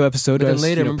our but then- ego episode. but then us,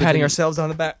 later, remember patting then- ourselves on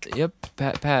the back. Yep,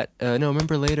 Pat. No,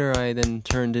 remember later I then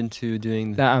turned into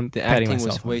doing I'm the patting acting was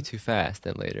myself way on. too fast.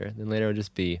 Then later it would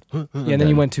just be Yeah, and then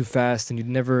you went too fast, and you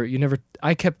never.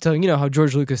 I kept telling how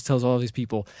George Lucas tells all these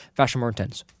people faster, more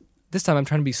intense. This time I'm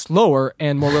trying to be slower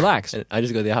and more relaxed. And I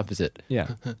just go the opposite. Yeah.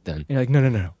 Done. And you're like,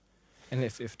 no. And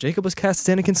if Jacob was cast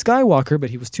as Anakin Skywalker, but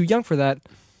he was too young for that,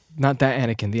 not that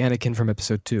Anakin, the Anakin from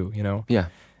Episode 2, Yeah.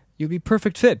 you'd be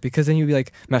perfect fit because then you'd be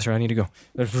like, Master, I need to go.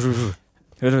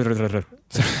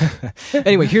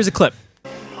 Anyway, here's a clip.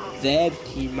 Then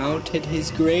he mounted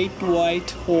his great white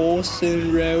horse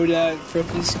and rode out from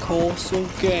his castle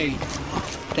gate.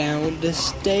 Down the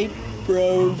state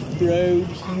road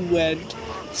he went,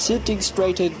 sitting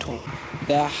straight and tall.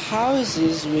 The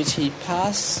houses which he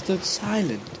passed stood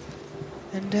silent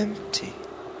and empty.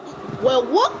 Well,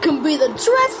 what can be the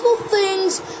dreadful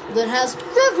things that has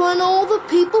driven all the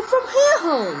people from here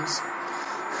homes?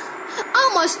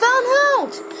 I must find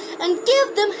out and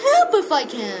give them help if I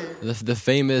can. The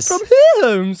famous. From here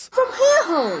homes. From here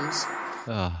homes.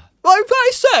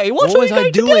 I say, what are was you I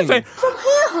going doing? to give? From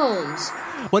here homes.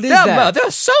 What is that?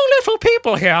 There's so little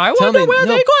people here. I Tell wonder me, where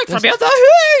no, they're going from here.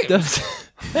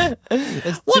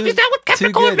 What is that what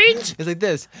Capricorn means? It's like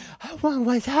this.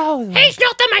 He's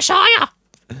not the Messiah.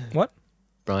 What?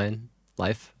 Brian,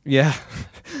 life. Yeah.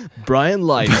 Brian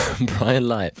Life. Brian,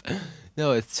 life.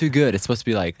 No, it's too good. It's supposed to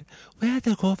be like, where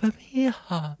to go from here?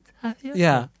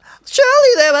 Yeah. Surely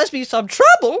there must be some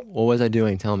trouble. What was I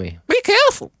doing? Tell me. Be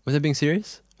careful. Was I being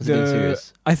serious? Was I being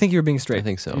serious? I think you're being straight. I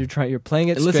think so. You're playing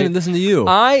it Listen straight. to you.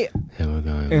 I. Here we're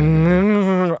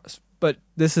going. But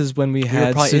this is when we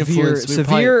had probably influenced- we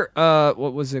severe.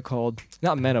 What was it called?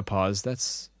 Not menopause.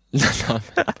 That's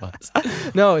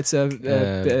no. It's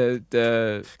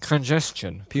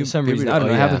congestion. For some reason, I don't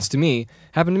know. It happens to me.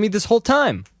 Happened to me this whole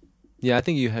time. Yeah, I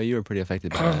think you were pretty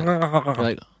affected by that. You're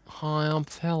like, hi, I'm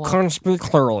Philip. Can't speak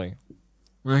clearly.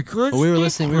 We were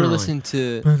listening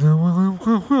to.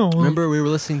 Remember, we were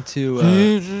listening to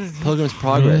Pilgrim's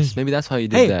Progress. Maybe that's how you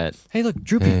did that. Hey, look,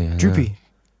 Droopy. Droopy.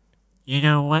 You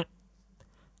know what?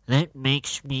 That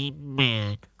makes me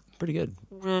mad. Pretty good.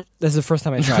 This is the first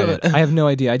time I tried it. I have no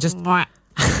idea. I just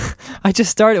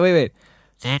started. Wait.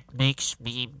 That makes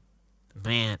me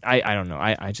mad. I don't know.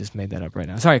 I just made that up right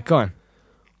now. Sorry, go on.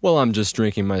 Well, I'm just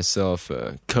drinking myself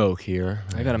Coke here.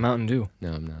 I got a Mountain Dew.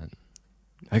 No, I'm not.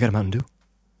 I got a Mountain Dew.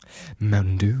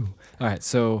 Mountain Dew. All right,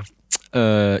 so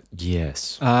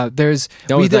yes.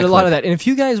 We did a lot of that, and if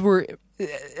you guys were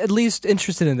at least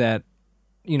interested in that,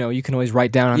 you can always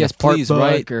write down on Yes, this part please, book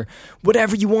write. or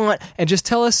whatever you want, and just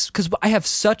tell us because I have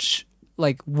such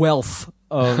wealth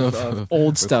of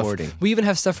old stuff. Recording. We even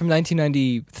have stuff from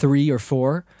 1993 or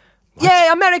 4. Yay,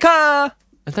 America!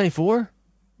 That's 94?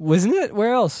 Wasn't it?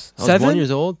 Where else? I was 7 1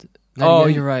 years old. Oh,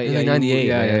 98? you're right. It was Yeah, like 98.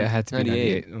 Yeah, man. it had to be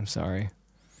 98. I'm sorry.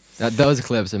 Those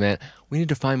clips, man. We need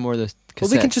to find more of those cassettes.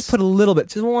 Well, we can just put a little bit,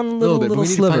 just one little bit. But we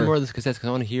need sliver. to find more of those cassettes because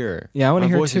I want to hear. Yeah, I wanna Our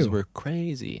hear voices too. were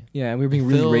crazy. Yeah, and we were being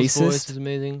really Phil's voice racist. is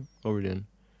amazing. What were we doing?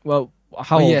 Well,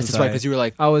 how old yes, was that's right. I? Because you were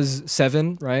like, I was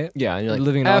 7, right? yeah, and you're like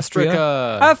living in Africa.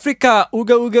 Austria. Africa,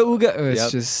 ooga ooga ooga. Oh, it's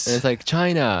Yep. just And it's like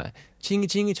China, chingy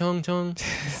chingy chong chong.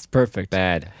 it's perfect.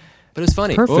 Bad, but it's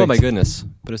funny. Perfect. Oh my goodness,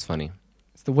 but it's funny.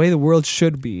 It's the way the world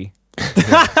should be.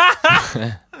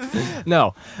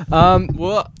 No,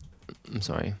 Well, I'm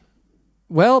sorry.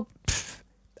 well,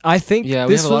 I think Yeah,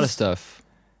 we this have a lot of was- stuff.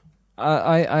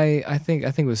 I think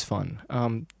it was fun.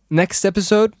 Next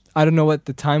episode, I don't know what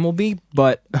the time will be,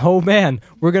 but oh man,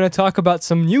 we're gonna talk about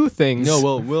some new things. No,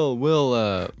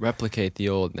 we'll replicate the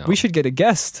old now. we should get a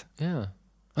guest. Yeah.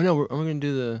 Oh no, we're gonna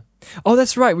do the. Oh,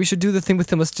 that's right. We should do the thing with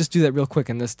them. Let's just do that real quick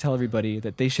and let's tell everybody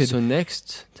that they should. So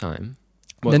next time.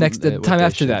 the what time day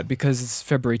after should- that, because it's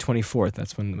February 24th.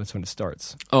 That's when it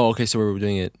starts. Oh, okay. So we're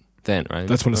doing it then, right?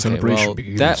 That's when the Okay, celebration well,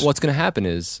 begins. What's gonna happen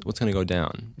is what's gonna go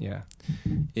down Yeah.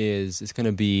 is it's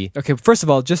gonna be. Okay. First of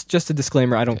all, just a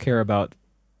disclaimer. I don't care about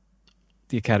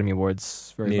the Academy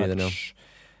Awards very Me much. neither, no.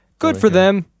 Good Don't for care.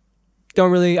 them.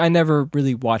 Don't really. I never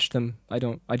really watch them. I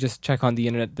don't. I just check on the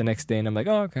internet the next day and I'm like,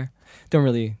 oh, okay. Don't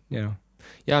really. Yeah,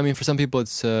 I mean, for some people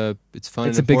it's fun. It's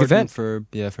and a big important.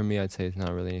 event. For me, I'd say it's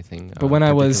not really anything. But when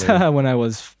I was particular. when I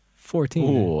was 14.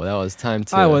 Ooh, that was time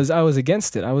to. I was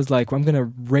against it. I was like, I'm gonna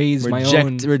raise my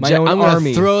own I'm gonna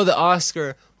army. throw the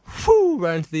Oscar,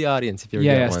 right into the audience if you ever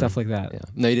get one. stuff like that. Yeah.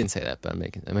 No, you didn't say that, but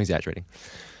I'm exaggerating.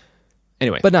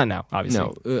 Anyway, But not now, obviously.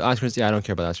 no Oscars. Yeah, I don't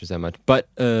care about Oscars that much. But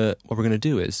what we're gonna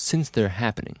do is, since they're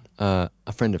happening, a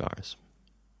friend of ours,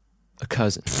 a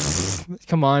cousin.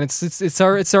 Come on, it's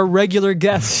our regular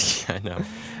guest. I know.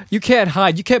 You can't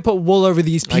hide. You can't put wool over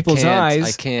these people's eyes.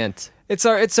 I can't. It's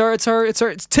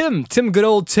Tim. Good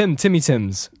old Timmy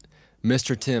Tims.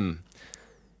 Mr. Tim.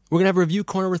 We're gonna have a review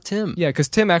corner with Tim. Yeah, because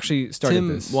Tim actually started Tim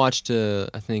this. watched, I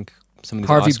think, some of these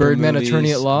Harvey Oscar Birdman, movies.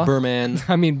 Attorney at Law. Birdman.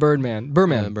 Birdman.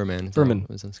 Berman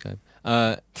was on Skype.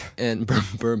 And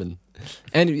Berman.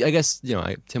 And I guess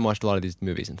Tim watched a lot of these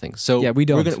movies and things. So yeah, we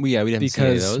don't. We haven't seen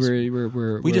any of those.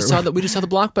 Because we just saw the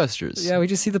blockbusters. Yeah, we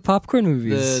just see the popcorn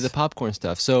movies. The popcorn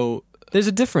stuff. So there's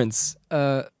a difference.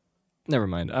 Never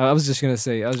mind. I was just gonna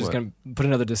say. I was just gonna put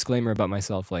another disclaimer about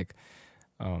myself. Like,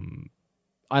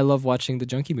 I love watching the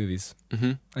junkie movies.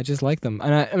 Mm-hmm. I just like them,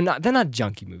 and they're not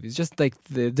junkie movies. Just like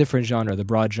the different genre, the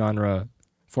broad genre,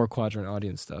 4-quadrant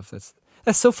audience stuff.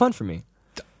 That's so fun for me.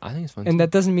 I think it's fun. And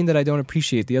that doesn't mean that I don't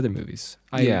appreciate the other movies.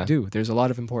 I Yeah. do. There's a lot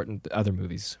of important other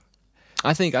movies.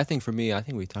 I think for me, I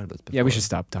think we talked about this before. Yeah, we should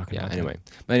stop talking about anyway.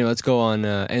 But anyway, let's go on.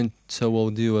 And so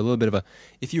we'll do a little bit of a...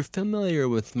 If you're familiar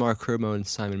with Mark Kermode and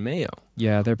Simon Mayo...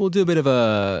 Yeah, we'll do a bit of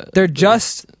a... They're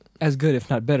just as good, if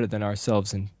not better, than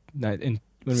ourselves in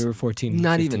when we were 14,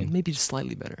 Not 15. even. Maybe just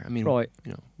slightly better. I mean, Right.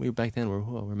 we were back then,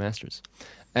 we're masters.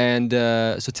 And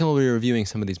so Tim will be reviewing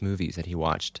some of these movies that he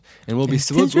watched. And we'll be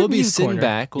sitting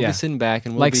back. We'll be sitting back.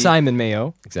 And we'll like be, Simon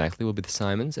Mayo. Exactly. We'll be the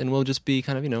Simons. And we'll just be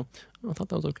kind of, I thought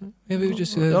that was okay. Yeah, we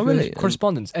just really?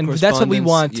 correspondence. And that's what we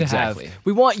want to exactly. have.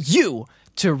 We want you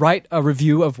to write a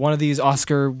review of one of these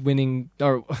Oscar-winning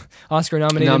or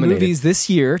Oscar-nominated movies this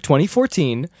year,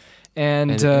 2014.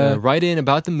 And write in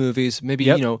about the movies. Maybe,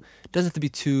 it doesn't have to be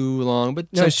too long. But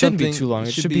no, it shouldn't be too long.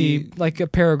 It should be like a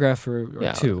paragraph or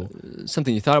two.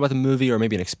 Something you thought about the movie or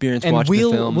maybe an experience and watching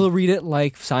the film. We'll read it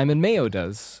like Simon Mayo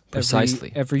does.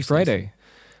 Precisely. Every Friday.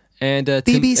 And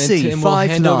BBC Tim will 5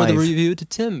 hand over the Live. review to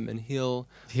Tim, and he'll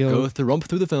go romp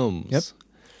through the films. Yep.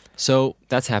 So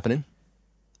that's happening.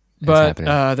 But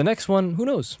the next one, who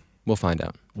knows? We'll find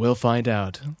out. We'll find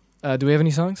out. Do we have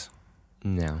any songs?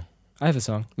 No. I have a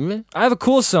song. I have a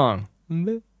cool song.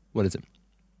 What is it?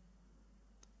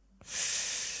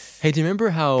 Hey, do you remember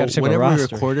how whenever we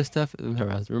recorded stuff,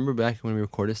 remember back when we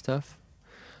recorded stuff,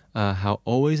 how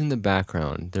always in the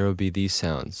background there would be these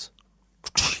sounds.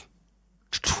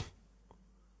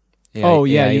 You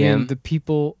mean the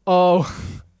people? Oh,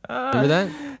 remember that?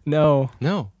 No.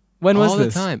 When was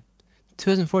this? All the time.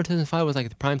 2004, 2005 was like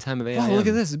the prime time of AIM. Oh, look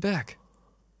at this! It's back.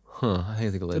 Huh? I think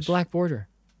it's a glitch. The black border.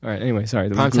 All right. Anyway, sorry.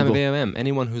 Prime time of AIM.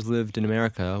 Anyone who's lived in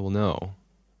America will know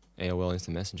AOL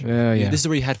Instant Messenger. Yeah. This is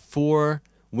where you had 4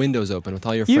 windows open with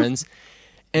all your friends,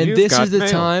 and this is the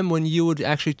time when you would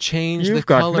actually change the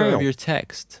color of your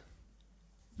text.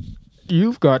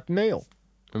 You've got mail.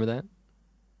 Remember that?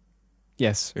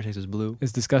 Yes. Your text was blue.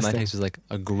 It's disgusting. My text was like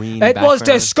a green. It was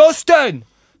disgusting.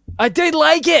 I did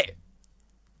like it.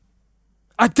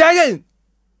 I didn't.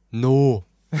 No.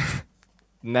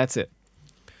 And that's it.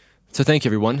 So thank you,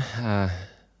 everyone.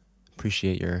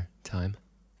 Appreciate your time.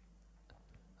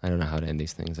 I don't know how to end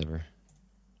these things ever.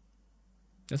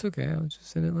 That's okay. I'll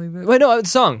just end it like that. Wait, no,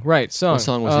 song. Right, song. What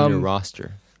song was in your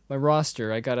roster? My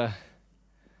roster. I gotta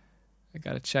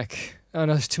check. Oh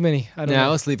no, there's too many. I don't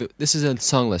know. Let's leave it. This is a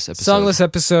songless episode. Songless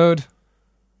episode.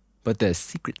 But there's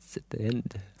secrets at the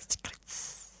end.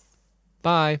 Secrets.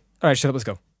 Bye. All right, shut up. Let's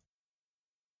go.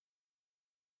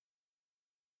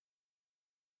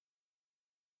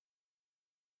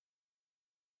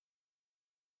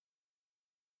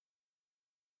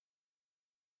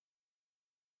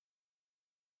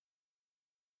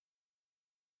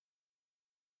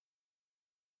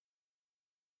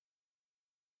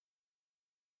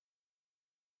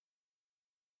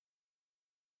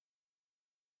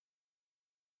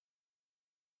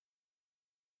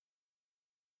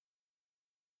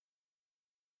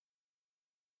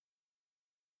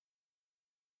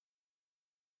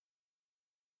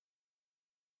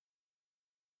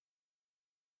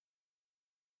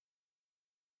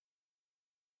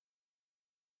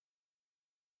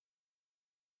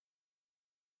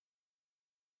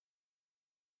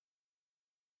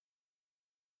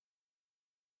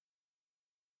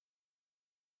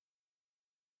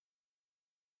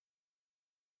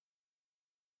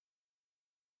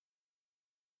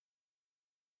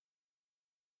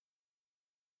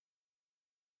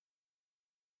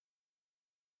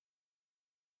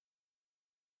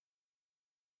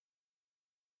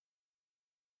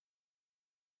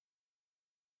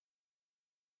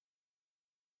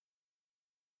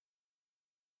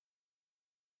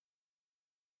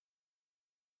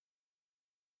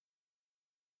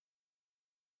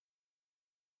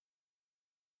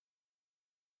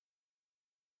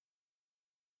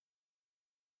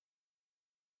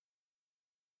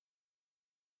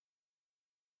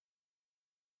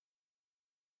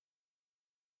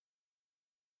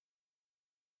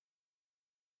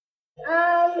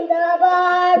 I'm the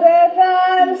barber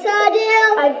from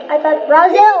Seville. I thought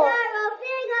Brazil.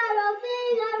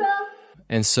 Figaro.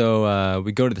 And so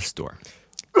we go to the store.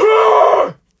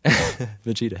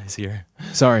 Vegeta is here.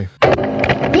 Sorry.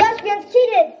 Yes,